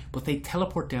Hawaii, but they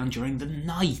teleport down during the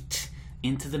night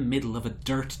into the middle of a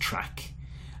dirt track.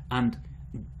 And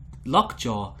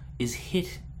Lockjaw is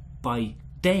hit by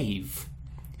Dave,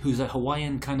 who's a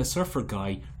Hawaiian kind of surfer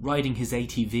guy riding his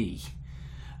ATV.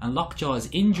 And Lockjaw is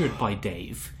injured by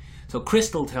Dave. So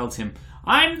Crystal tells him,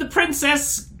 "I'm the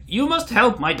princess! You must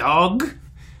help my dog!"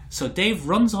 So Dave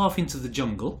runs off into the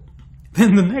jungle.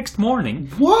 Then the next morning,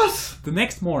 What?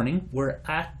 we're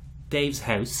at Dave's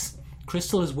house.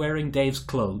 Crystal is wearing Dave's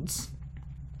clothes.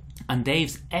 And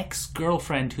Dave's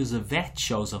ex-girlfriend, who's a vet,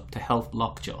 shows up to help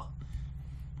Lockjaw.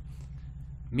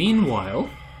 Meanwhile,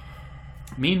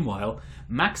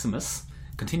 Maximus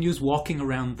continues walking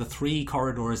around the 3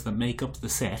 corridors that make up the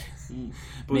set,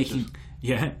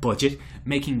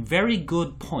 making very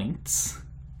good points,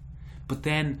 but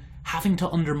then having to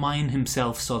undermine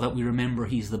himself so that we remember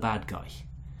he's the bad guy.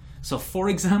 So, for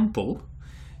example,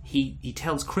 he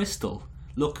tells Crystal,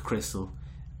 "Look, Crystal,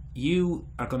 you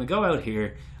are going to go out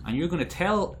here and you're going to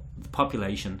tell the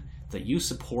population that you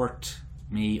support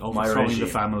me overthrowing the regime,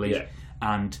 family yeah.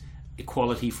 and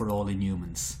equality for all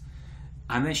Inhumans."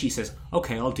 And then she says,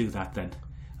 "Okay, I'll do that then."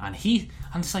 And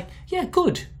it's like, "Yeah,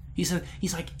 good." He's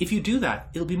like, "If you do that,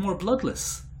 it'll be more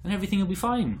bloodless and everything will be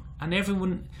fine. And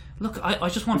everyone, look, I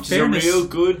just want fairness." It's a real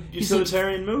good He's like-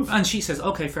 utilitarian move. And she says,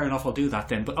 "Okay, fair enough, I'll do that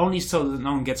then, but only so that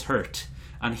no one gets hurt."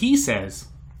 And he says,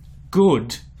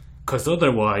 "Good, because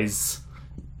otherwise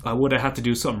I would have had to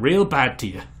do something real bad to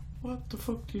you." What the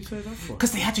fuck do you say that for?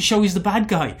 Because they had to show he's the bad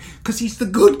guy. Because he's the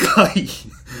good guy.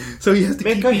 So he has to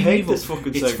Mate, keep I being hate evil. this fucking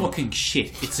It's segment. fucking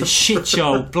shit. It's a shit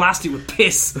show. Blasted with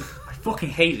piss. I fucking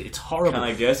hate it. It's horrible. Can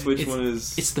I guess which It's- one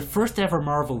is... It's the first ever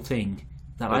Marvel thing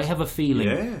that I have a feeling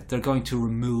Yeah. they're going to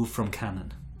remove from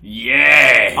canon.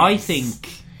 Yeah! I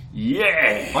think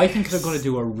Yeah! they're going to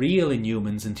do a real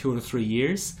Inhumans in 2 or 3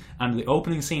 years, and the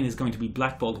opening scene is going to be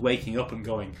Black Bolt waking up and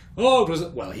going, "Oh, it was..."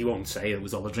 Well, he won't say it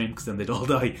was all a dream, because then they'd all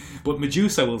die. But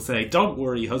Medusa will say, "Don't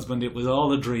worry, husband, it was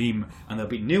all a dream," and there'll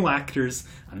be new actors,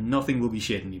 and nothing will be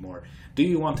shit anymore. Do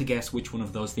you want to guess which one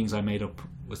of those things I made up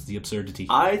was the absurdity?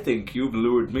 I think you've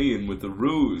lured me in with the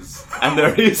ruse, and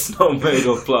there is no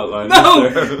made-up plotline. No!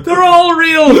 is there? They're all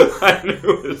real! I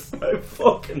knew it. I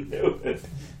fucking knew it.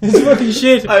 It's fucking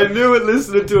shit. I knew it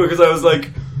listening to it because I was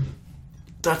like,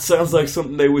 that sounds like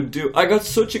something they would do. I got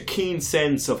such a keen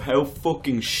sense of how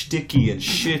fucking shticky and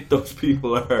shit those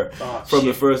people are from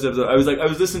the first episode. I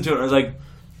was listening to it and I was like,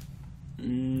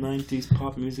 90s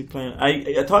pop music playing.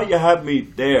 I thought you had me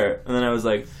there, and then I was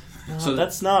like, no, so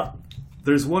that's not.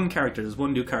 There's one new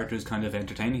character who's kind of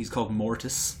entertaining. He's called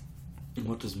Mortis.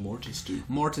 What does Mortis do?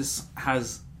 Mortis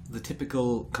has the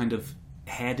typical kind of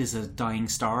head is a dying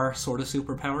star sort of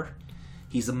superpower.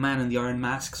 He's a man in the iron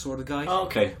mask sort of guy. Oh,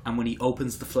 okay. And when he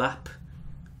opens the flap,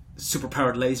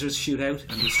 superpowered lasers shoot out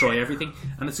and destroy everything.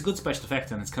 And it's a good special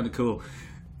effect and it's kind of cool.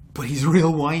 But he's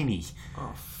real whiny.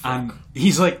 Oh, fuck. And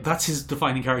he's like, that's his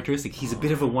defining characteristic. He's a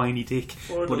bit of a whiny dick.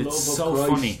 But it's so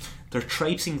funny. They're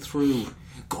traipsing through.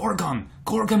 Gorgon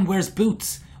wears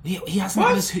boots. He hasn't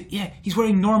had his he's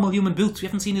wearing normal human boots. We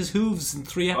haven't seen his hooves in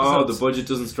 3 episodes. Oh, the budget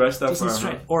doesn't stretch that far.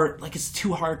 Huh? Or like it's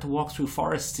too hard to walk through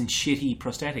forests in shitty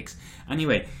prosthetics.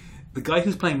 Anyway, the guy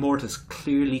who's playing Mortis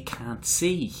clearly can't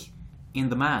see in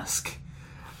the mask.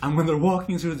 And when they're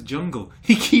walking through the jungle,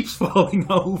 he keeps falling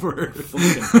over. I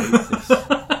fucking hate this.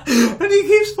 And he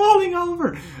keeps falling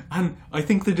over. And I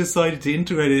think they decided to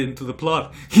integrate it into the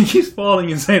plot. He keeps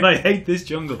falling and saying, I hate this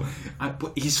jungle.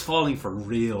 But he's falling for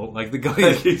real. Like, the guy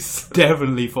is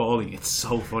definitely falling. It's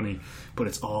so funny. But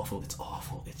it's awful. It's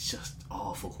awful. It's just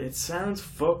awful. It sounds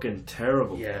fucking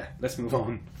terrible. Yeah, let's move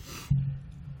on.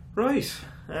 Right.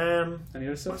 Any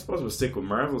other stuff? I suppose we'll stick with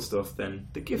Marvel stuff then.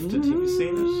 The Gifted, have you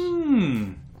seen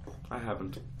it? I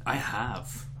haven't. I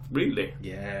have. Really?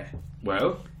 Yeah.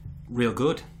 Well? Real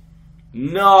good.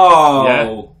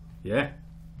 No! Yeah.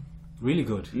 Really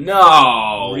good.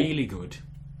 No! Really good.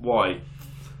 Why?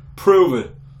 Prove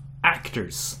it.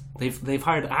 Actors. They've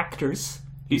hired actors.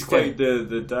 He's quite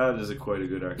the dad is quite a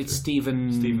good actor. It's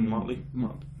Stephen Motley?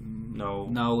 No.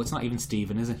 No, it's not even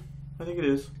Stephen, is it? I think it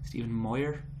is. Stephen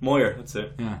Moyer? Moyer, that's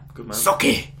it. Yeah. Good man.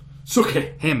 Sucky!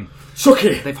 Him.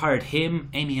 Sucky! They've hired him.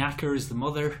 Amy Acker is the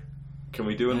mother. Can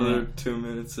we do another 2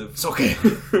 minutes of... Sucky!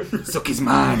 Sucky's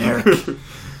mine, Eric.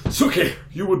 Sucky,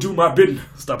 you will do my bidding.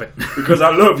 Stop it. Because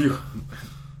I love you.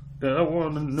 I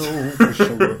want to know for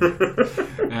sure.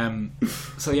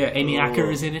 So yeah, Amy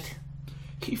Acker is in it.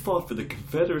 He fought for the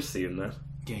Confederacy in that.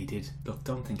 Yeah, he did. Look,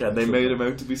 don't think. Yeah, they made him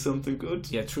out to be something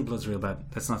good. Yeah, True Blood's real bad.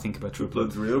 Let's not think about True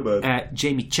Blood's real bad.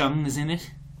 Jamie Chung is in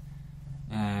it.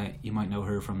 You might know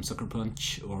her from Sucker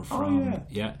Punch or from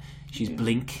she's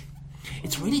Blink.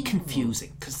 It's really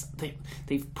confusing because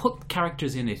they've put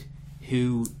characters in it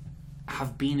who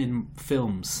have been in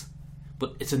films,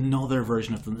 but it's another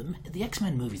version of them. The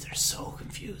X-Men movies are so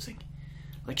confusing.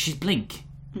 Like, she's Blink.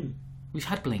 We've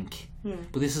had Blink,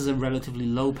 but this is a relatively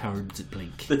low-powered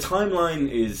Blink. The timeline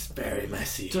is very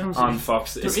messy on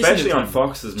Fox, especially on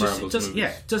Fox's Marvel's movies.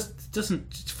 Yeah, just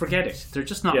doesn't forget it. They're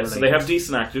just not related. So they have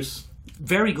decent actors,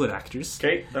 very good actors.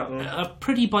 Okay, that one. A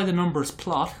pretty by-the-numbers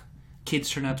plot.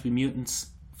 Kids turn out to be mutants.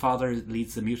 Father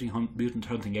leads the mutant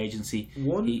hunting agency.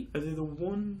 Are they the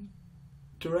One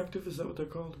Directive? Is that what they're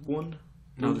called? One?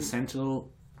 No, the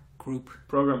Sentinel Group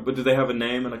program. But do they have a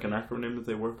name and like an acronym that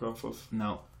they work off of?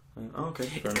 No. Okay.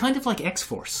 It's kind of like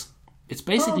X-Force. It's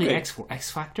basically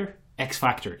X-Factor.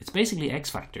 X-Factor. It's basically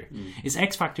X-Factor. It's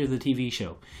X-Factor the TV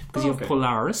show because you have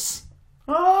Polaris.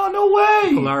 Oh, no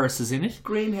way! Polaris is in it.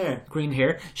 Green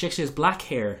hair. She actually has black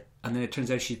hair, and then it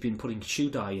turns out she's been putting shoe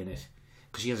dye in it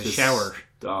because she has a shower.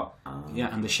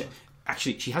 Yeah, and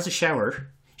actually she has a shower.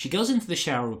 She goes into the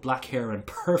shower with black hair and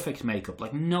perfect makeup,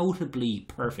 like notably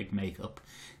perfect makeup.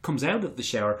 Comes out of the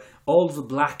shower, all of the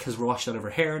black has washed out of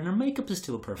her hair, and her makeup is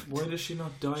still perfect. Why does she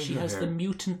not dye her hair? She has the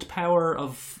mutant power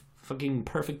of fucking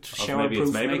perfect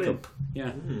shower-proof makeup.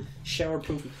 Yeah,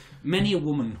 shower-proof. Many a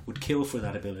woman would kill for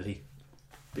that ability.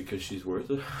 Because she's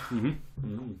worth it.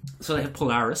 So they have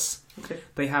Polaris. Okay.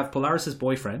 They have Polaris's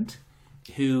boyfriend,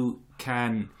 who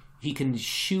can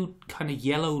shoot kind of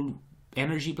yellow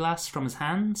energy blasts from his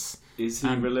hands. Is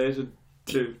he related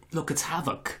to? Look, it's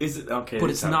Havoc. Is it okay? But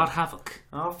it's not Havoc.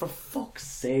 Oh, for fuck's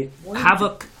sake!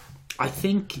 Havoc. I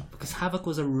think because Havoc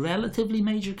was a relatively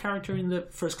major character in the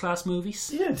First Class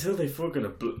movies. Yeah, until they fucking.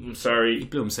 I'm sorry. He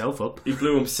blew himself up.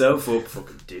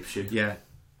 Fucking dipshit. Yeah,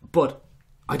 but.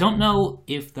 I don't know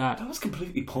if that was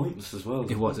completely pointless as well.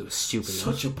 It was stupid.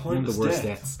 Such a pointless one of the worst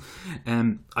deaths.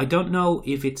 I don't know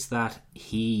if it's that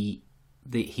he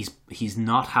he's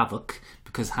not Havoc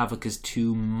because Havoc is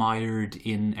too mired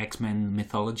in X-Men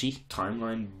mythology.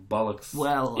 Timeline bollocks.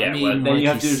 Well, yeah, I mean, well, then like you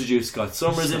have to he's- introduce Scott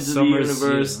Summers Scott into Summers, the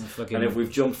universe, yeah, fucking- and if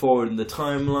we've jumped forward in the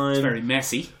timeline, It's very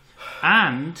messy,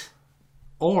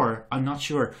 or I'm not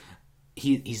sure.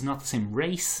 He's not the same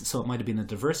race, so it might have been a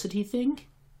diversity thing.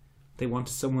 They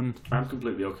wanted someone. I'm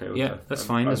completely okay with Yeah, that. that's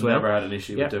fine I've as well. never had an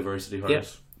issue Yeah. with diversity Yeah,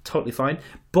 hires. totally fine.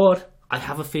 But I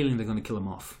have a feeling they're going to kill him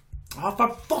off, Oh, for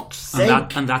fuck's and,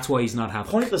 sake! and that's why he's not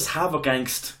Havoc. Pointless Havoc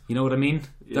angst. You know what I mean?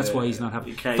 That's Yeah, why he's not Havoc.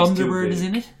 you can't- he's too Thunderbird big. is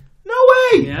in it. No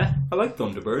way! Yeah, I like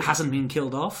Thunderbird. hasn't been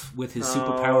killed off with his No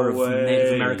superpower of way.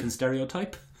 Native American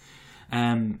stereotype.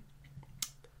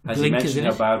 Has he Blink is mentioned in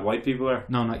how it. bad white people are?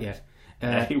 No, not yet.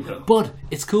 He will. But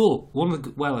it's cool. One of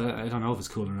the, well, I don't know if it's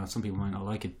cool or not. Some people might not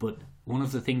like it. But one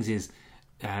of the things is,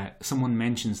 someone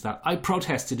mentions that I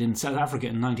protested in South Africa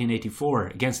in 1984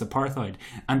 against apartheid,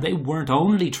 and they weren't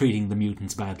only treating the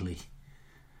mutants badly.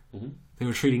 Mm-hmm. They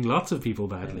were treating lots of people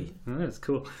badly. That's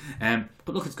cool.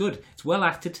 But look, it's good. It's well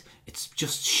acted. It's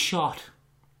just shot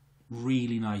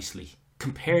really nicely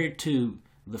compared to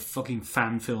the fucking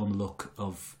fan film look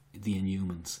of the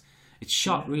Inhumans. It's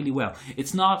shot really well.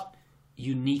 It's not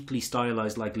uniquely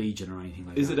stylized like Legion or anything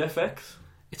like Is that. it FX?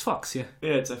 It's Fox, yeah.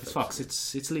 Yeah, it's FX. It's Fox.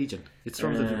 It's Legion. It's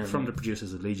from the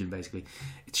producers of Legion, basically.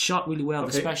 It's shot really well. The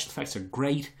Okay. special effects are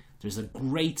great. There's a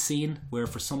great scene where,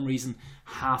 for some reason,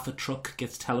 half a truck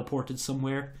gets teleported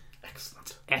somewhere.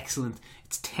 Excellent. Excellent.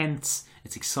 It's tense.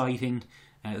 It's exciting.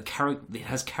 It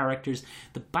has characters.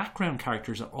 The background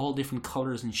characters are all different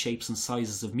colours and shapes and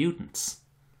sizes of mutants,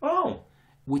 Oh,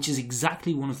 which is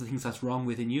exactly one of the things that's wrong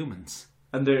with Inhumans.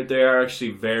 and they are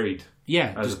actually varied. Yeah,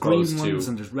 As there's green opposed to- ones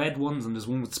and there's red ones and there's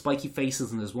one with spiky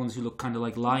faces and there's ones who look kind of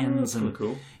like lions and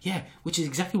Cool. yeah, which is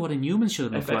exactly what Inhumans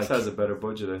should look FX like. has a better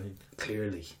budget, I think.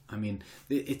 Clearly, I mean,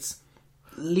 it's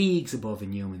leagues above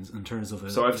Inhumans in terms of.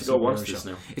 So I have to go watch superhero this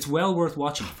show. now. It's well worth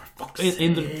watching.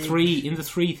 In the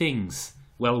three things,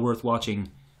 well worth watching.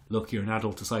 Look, you're an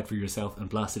adult. Decide for yourself and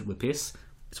blast it with piss.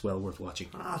 It's well worth watching.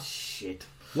 Ah, shit.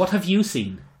 What have you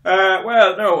seen?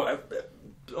 Well, no,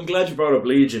 I'm glad you brought up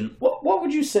Legion. What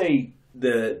would you say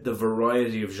the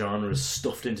variety of genres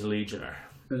stuffed into Legion are?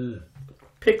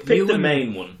 Pick You the and-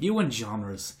 main one. You and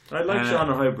genres. I like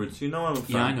genre hybrids. You know I'm a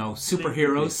fan. Yeah, I know.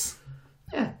 Superheroes.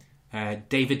 Yeah.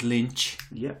 David Lynch.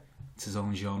 Yeah, It's his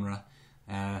own genre.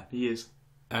 he is.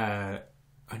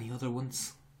 Any other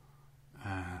ones?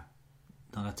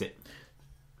 No, that's it.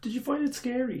 Did you find it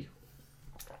scary?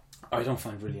 I don't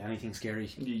find really anything scary.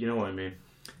 You know what I mean.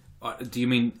 Do you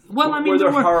mean? Well, I mean, Were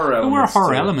there horror there were elements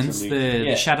horror to elements. Legion? The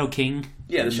Yeah. Shadow King.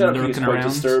 Yeah, the Shadow King is lurking quite around.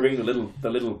 disturbing. The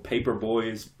little paper boy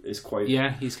is quite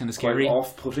Yeah, he's kind of quite scary.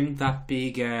 off-putting. That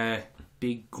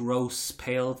big, gross,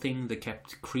 pale thing that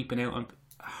kept creeping out on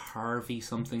Harvey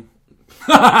something.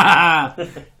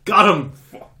 Got him!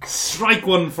 Strike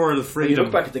one for the When you freedom.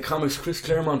 look back at the comics, Chris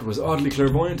Claremont was oddly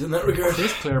clairvoyant in that regard.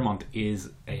 Chris Claremont is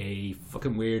a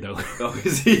fucking weirdo. Oh,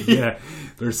 is he? Yeah,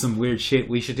 there's some weird shit.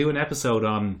 We should do an episode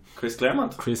on Chris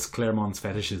Claremont. Chris Claremont's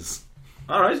fetishes.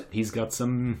 All right. He's got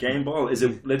some, Game ball. Is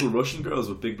it little Russian girls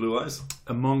with big blue eyes?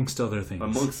 amongst other things.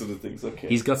 Amongst other things, okay.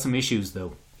 He's got some issues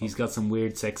though. He's got some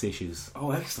weird sex issues.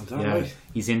 Oh, excellent. All Yeah, right.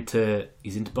 he's into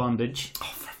bondage. Oh,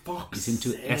 for fuck's He's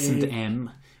into sake.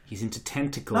 S&M. He's into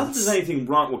tentacles. Not that there's anything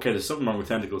wrong. Okay, there's something wrong with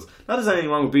tentacles. Not that there's anything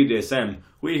wrong with BDSM.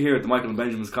 We here at the Michael and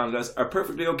Benjamin's contest are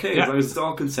perfectly okay Yeah. as long as it's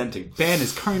all consenting. Ben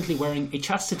is currently wearing a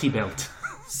chastity belt.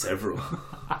 Several.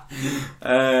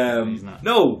 not.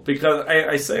 No, because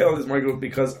I say all this, Michael,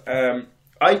 because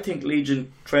I think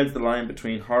Legion treads the line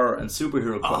between horror and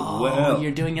superhero quite well.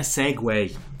 You're doing a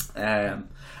segue.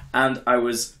 And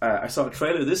I saw a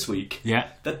trailer this week Yeah.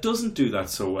 that doesn't do that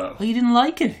so well. Oh, you didn't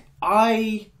like it?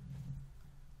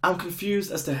 I'm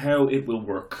confused as to how it will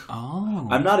work. Oh.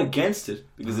 I'm not against it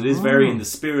because it is very in the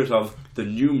spirit of the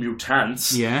New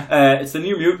Mutants. Yeah. It's the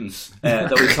New Mutants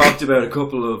that we talked about a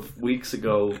couple of weeks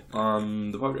ago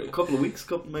on the podcast. A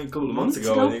couple of months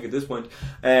ago, I think. At this point,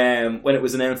 when it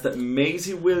was announced that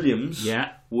Maisie Williams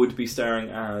would be starring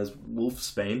as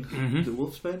Wolfsbane. Is it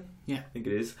Wolfsbane? Yeah. I think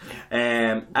it is.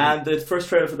 And the first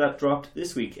trailer for that dropped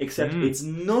this week. Except it's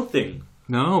nothing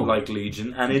like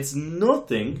Legion, and it's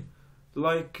nothing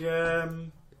like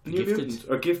New Gifted. Mutants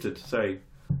or Gifted. Sorry,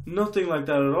 nothing like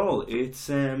that at all. It's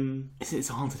It's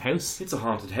a haunted house. it's a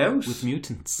haunted house With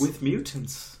mutants. With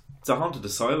mutants. It's a haunted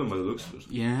asylum by the looks of it.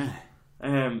 Yeah.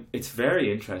 It's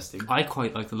very interesting. I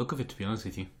quite like the look of it, to be honest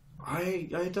with you. I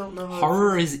don't know.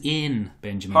 Horror is in,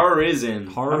 Benjamin. Horror is in.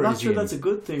 Horror I'm not is sure in. that's a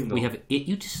good thing though. We have it.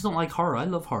 You just don't like horror. I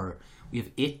love horror. We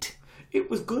have It. It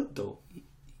was good though.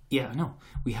 Yeah, I know.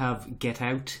 We have Get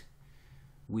Out.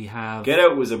 We have Get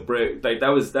Out was a break. Like that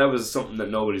was something that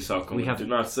nobody saw coming. We have do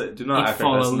not act It like that's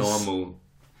Follows. normal.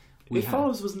 It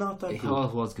Follows was not that It good.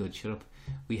 Follows was good. Shut up.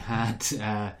 We had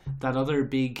that other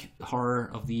big horror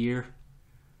of the year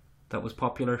that was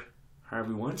popular.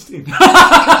 Harvey Weinstein. Got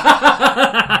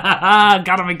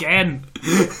him again.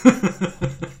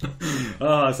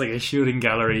 Oh, it's like a shooting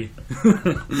gallery.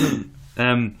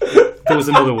 There was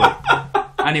another one.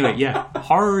 Anyway, yeah,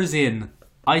 Horrors In.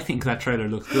 I think that trailer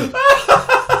looks good.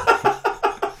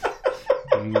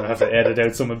 I'm gonna have to edit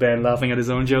out some of Ben laughing at his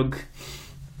own joke,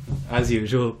 as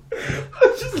usual.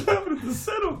 I'm just laughing at the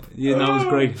setup. Yeah, no, it was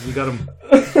great. You got him.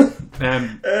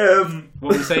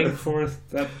 What were you saying before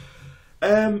that?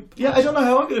 Yeah, I don't know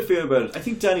how I'm going to feel about it. I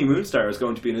think Danny Moonstar is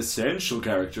going to be an essential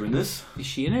character in this. Is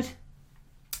she in it?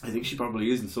 I think she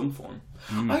probably is in some form.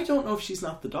 I don't know if she's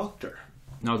not the Doctor.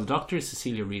 No, the Doctor is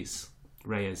Cecilia Reyes.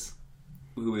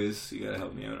 Who is? You gotta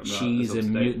help me out. She's a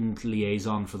mutant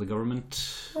liaison for the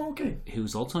government. Oh, okay.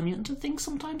 Who's also a mutant, I think.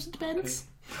 Sometimes it depends.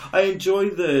 Okay. I enjoy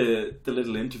the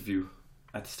little interview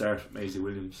at the start with Maisie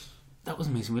Williams. That was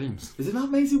Maisie Williams. Is it not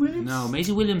Maisie Williams? No,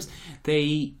 Maisie Williams.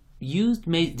 They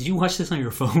used Did you watch this on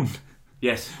your phone?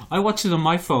 Yes. I watched it on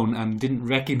my phone and didn't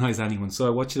recognise anyone, so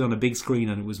I watched it on a big screen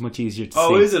and it was much easier to see.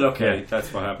 Oh, is it? Okay. Yeah.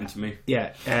 That's what happened to me.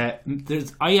 Yeah. I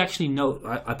actually know.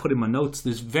 I put in my notes.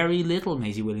 There's very little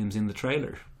Maisie Williams in the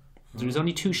trailer. There's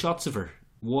only 2 shots of her.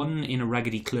 One in a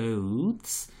raggedy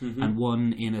clothes and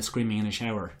one in a screaming in a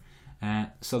shower.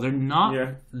 So they're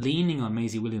not leaning on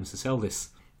Maisie Williams to sell this,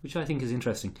 which I think is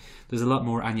interesting. There's a lot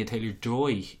more Anya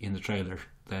Taylor-Joy in the trailer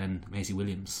than Maisie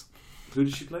Williams. Who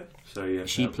did she play? Sorry, yeah.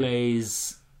 She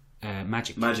plays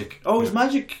Magic. Magic. Oh, is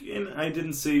Magic in? I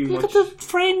didn't see Look much. at the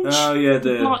fringe. Oh,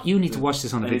 yeah. You need to watch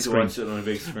this on a big screen. I need to watch it on a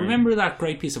big screen. Remember that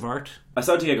great piece of art? I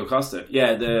saw Diego Costa.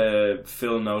 Yeah, the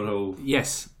Phil Noto.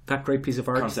 Yes, that great piece of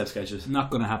art. Concept sketches. Not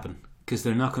going to happen because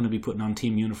they're not going to be putting on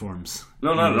team uniforms.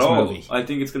 No, not at all. Movie. I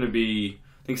think it's going to be.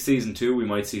 I think season 2 we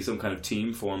might see some kind of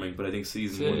team forming, but I think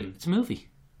season 1. It's a movie.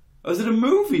 Oh, is it a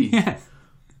movie? Yeah.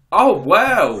 Oh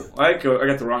wow! I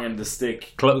got the wrong end of the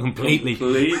stick. Completely.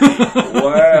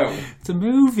 Wow. It's a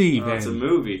movie, man. It's a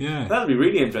movie. Yeah. That'll be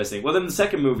really interesting. Well, then the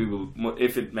second movie will,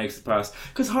 if it makes it past.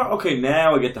 Because, okay,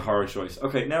 now I get the horror choice.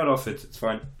 Okay, now it all fits. It's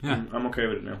fine. Yeah. I'm okay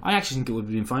with it now. I actually think it would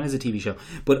have been fine as a TV show.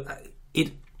 But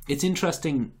it's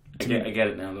interesting. I get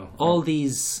it now, though. All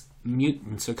these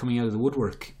mutants are coming out of the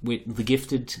woodwork with The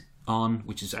Gifted on,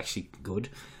 which is actually good,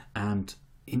 and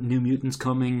New Mutants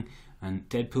coming, and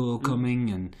Deadpool coming,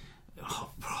 and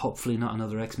hopefully not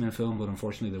another X-Men film, but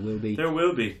unfortunately there will be. There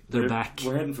will be. They're back.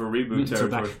 We're heading for reboot Mutants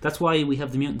territory. are back. That's why we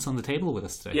have the mutants on the table with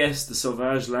us today. Yes, the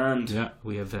Sauvage Land. Yeah,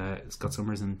 we have Scott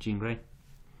Summers and Jean Grey.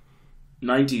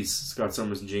 90s Scott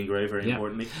Summers and Jean Grey, very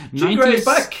importantly. 90s. Jean Grey is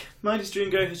back. 90s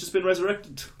Jean Grey has just been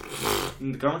resurrected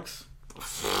in the comics.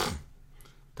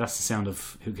 That's the sound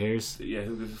of who cares. Yeah,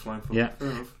 who gives a flying fuck. Yeah. Fair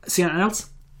enough. See anything else?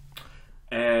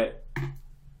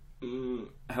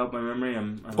 Help my memory.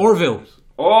 Orville.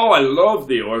 Oh, I love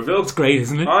the Orville. It's great,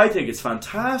 isn't it? I think it's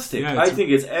fantastic. Yeah, I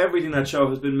think it's everything that show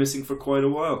has been missing for quite a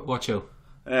while. What show?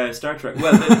 Star Trek.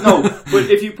 Well, no, but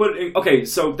if you put it... Okay,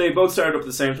 so they both started up at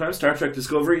the same time, Star Trek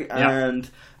Discovery and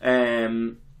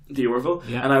the Orville.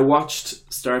 Yeah. And I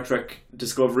watched Star Trek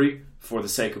Discovery for the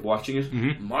sake of watching it.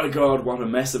 Mm-hmm. My God, what a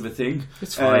mess of a thing.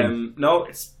 It's fine. No,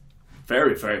 it's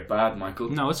very, very bad, Michael.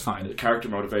 No, it's fine. The character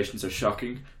motivations are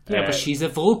shocking. Yeah, but she's a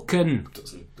Vulcan.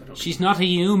 She's not a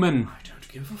human. I don't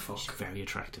give a fuck. She's very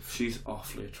attractive. She's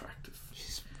awfully attractive.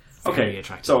 She's very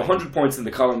attractive. So 100 points in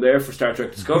the column there for Star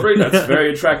Trek Discovery. That's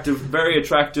very attractive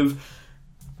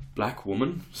black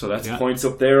woman. So that's points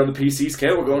up there on the PC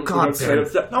scale. We're going straight up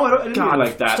to that. No, I didn't mean it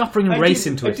like that. Stop bringing race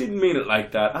into it. I didn't mean it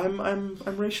like that. I'm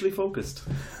racially focused.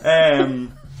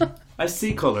 I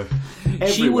see colour everywhere.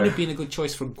 She would have been a good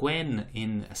choice for Gwen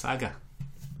in a saga.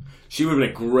 She would have been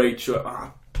a great choice.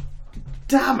 Oh,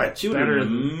 damn it! She would have been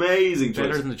an amazing choice.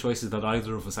 Better than the choices that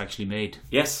either of us actually made.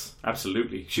 Yes,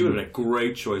 absolutely. She would have been a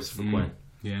great choice for Gwen.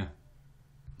 Yeah.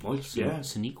 Well, yeah.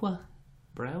 Sonequa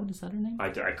Brown, is that her name? I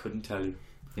couldn't tell you.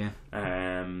 Yeah.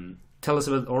 Tell us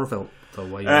about Orville, though.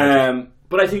 Why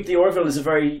but I think the Orville is a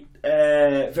very.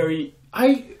 I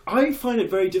find it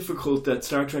very difficult that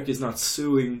Star Trek is not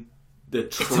suing the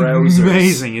trousers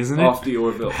amazing, isn't it? Off the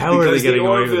Orville. How are they getting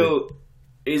away with it? The Orville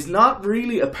is not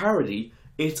really a parody.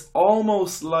 It's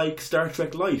almost like Star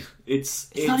Trek Light. It's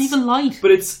not even light.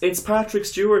 But it's Patrick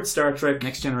Stewart Star Trek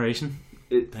Next Generation.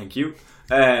 Thank you.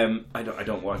 I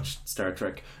don't watch Star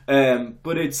Trek.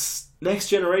 But it's Next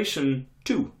Generation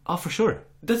 2. Oh, for sure.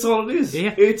 That's all it is.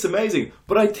 Yeah. It's amazing.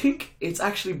 But I think it's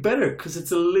actually better because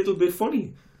it's a little bit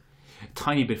funny.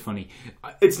 Tiny bit funny.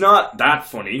 It's not that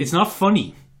funny. It's not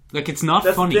funny. Like, it's not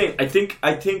That's funny. the thing.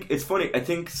 I think it's funny. I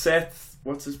think Seth,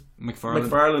 what's his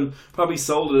MacFarlane. probably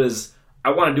sold it as,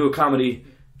 I want to do a comedy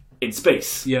in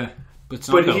space. Yeah, but it's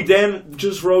not. But though. he then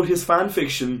just wrote his fan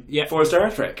fiction for Star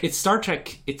Trek. It's Star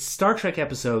Trek. It's Star Trek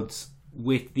episodes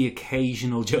with the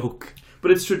occasional joke.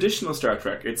 But it's traditional Star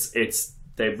Trek. It's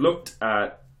they've looked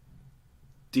at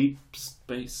Deep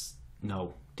Space.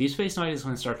 No, Deep Space Nine is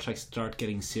when Star Trek start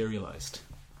getting serialized.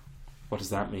 What does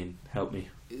that mean? Help me.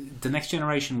 The Next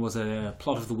Generation was a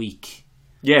plot of the week.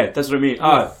 Yeah, that's what I mean.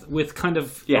 With kind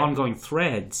of ongoing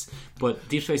threads, but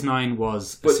Deep Space Nine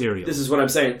was a serial. This is what I'm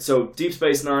saying. So Deep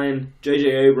Space Nine, J.J.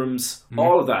 Abrams,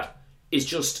 all of that is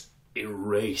just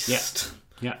erased.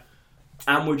 Yeah.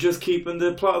 And we're just keeping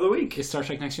the plot of the week. It's Star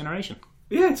Trek Next Generation.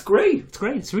 Yeah, it's great. It's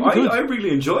great. It's really good. I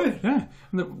really enjoy it. Yeah.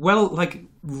 Well, like,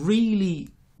 really,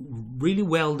 really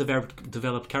well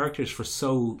developed characters for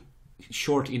so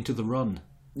short into the run.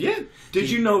 Yeah. Did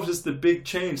you notice the big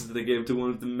change that they gave to one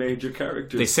of the major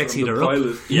characters? They sexied from the her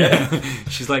pilot? up. Yeah.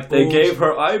 She's like, they gave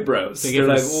her eyebrows. They gave her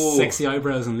like, sexy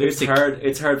eyebrows and lipstick.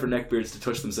 It's hard for neckbeards to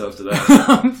touch themselves to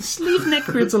that. Just leave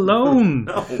neckbeards alone.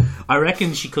 No. I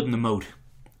reckon she couldn't emote.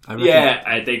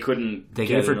 They couldn't. They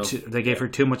gave her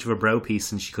too much of a brow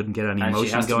piece, and she couldn't get any and emotion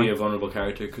she has going. to be a vulnerable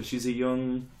character because she's a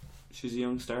young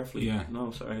Starfleet. Yeah.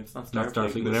 No, sorry, it's not Starfleet. Not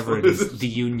Starfleet, whatever it is. The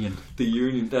Union. The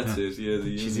Union. That's it. Yeah, the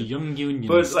Union. She's a young Union.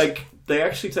 But like, they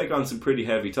actually take on some pretty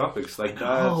heavy topics, like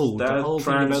that whole thing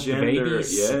about the transgender.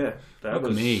 babies. Yeah, that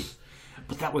was me.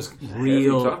 But that was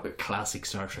real topic. classic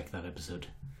Star Trek. That episode.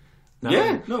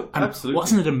 Absolutely.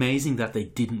 Wasn't it amazing that they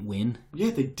didn't win? Yeah,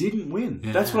 they didn't win.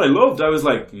 Yeah. That's what I loved. I was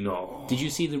like, no. Did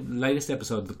you see the latest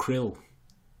episode, The Krill,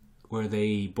 where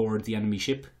they board the enemy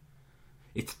ship?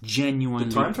 It's genuinely...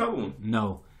 The time travel one?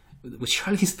 No. With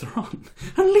Charlize Theron.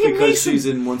 And Liam Because Neeson. she's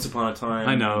in Once Upon a Time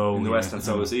I know, in the West, and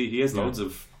so I is he. He has Yeah. loads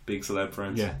of big celeb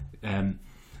friends. Yeah.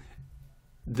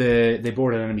 They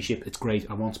board an enemy ship. It's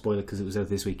great. I won't spoil it because it was out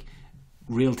this week.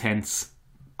 Real tense.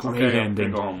 Great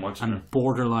ending. Go home, watch and it.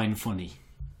 borderline funny.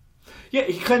 Yeah,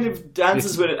 he kind of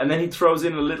dances with it, and then he throws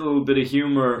in a little bit of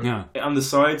humour Yeah. on the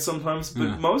side sometimes, but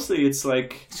Yeah. mostly it's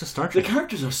like... It's just Star The Trek.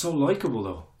 characters are so likeable,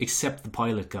 though. Except the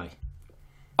pilot guy.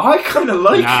 I kind of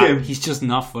like him. He's just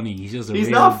not funny. He's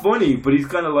not funny, but he's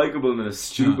kind of likeable in a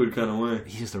stupid kind of way.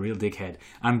 He's just a real dickhead.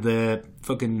 And the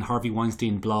fucking Harvey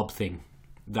Weinstein blob thing.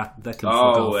 That can fuck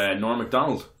off. Norm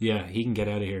Macdonald. Yeah, he can get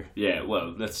out of here. Yeah,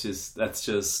 well, that's just.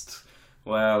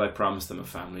 Well, I promised him a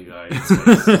Family Guy. I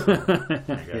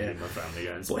got him a Family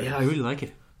Guy. But yeah, I really like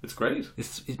it. It's great.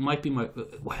 It might be my...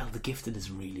 Well, The Gifted is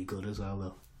really good as well,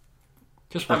 though.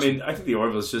 Just I watch mean, I think The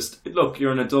Orville's just... Look,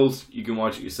 you're an adult. You can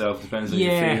watch it yourself. Depends on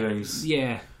your feelings.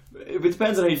 Yeah. It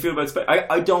depends on how you feel about space.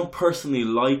 I don't personally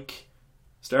like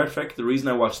Star Trek. The reason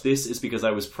I watched this is because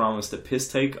I was promised a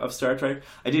piss take of Star Trek.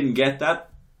 I didn't get that,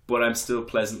 but I'm still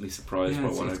pleasantly surprised by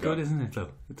what I got. It's good, isn't it, though?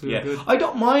 It's really good. I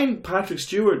don't mind Patrick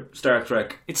Stewart Star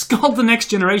Trek. It's called The Next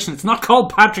Generation. It's not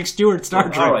called Patrick Stewart Star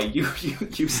Trek. Alright,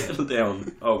 you settle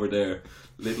down over there.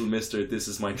 Little mister, this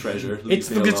is my treasure.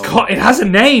 It has a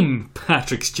name.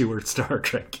 Patrick Stewart Star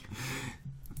Trek.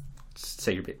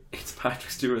 Say your bit. It's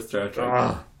Patrick Stewart Star Trek.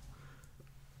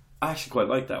 I actually quite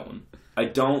like that one. I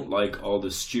don't like all the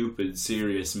stupid,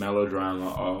 serious melodrama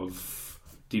of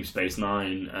Deep Space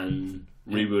Nine and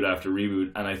reboot after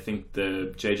reboot, and I think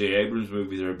the J.J. Abrams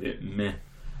movies are a bit meh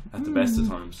at the best of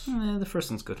times. The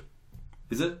first one's good.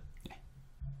 Is it? Yeah.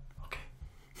 Okay.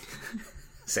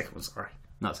 Second one's alright.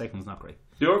 No, second one's not great.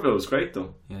 The Orville was great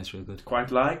though. Yeah, it's really good.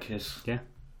 Quite like it. Yeah.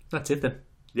 That's it then.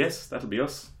 Yes, that'll be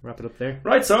us. Wrap it up there.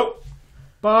 Right, so.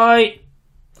 Bye!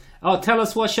 Oh, tell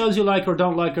us what shows you like or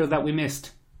don't like or that we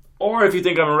missed. Or if you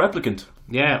think I'm a replicant.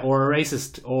 Yeah, or a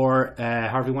racist, or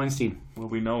Harvey Weinstein. Well,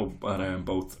 we know that I am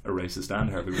both a racist and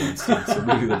Harvey Weinstein, so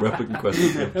really the replicant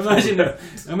question.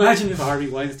 Imagine if Harvey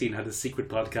Weinstein had a secret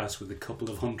podcast with a couple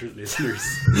of 100 listeners.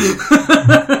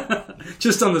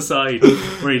 Just on the side,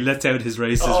 where he lets out his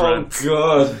racist rants. Oh,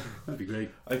 God. That'd be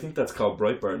great. I think that's called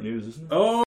Breitbart News, isn't it? Oh!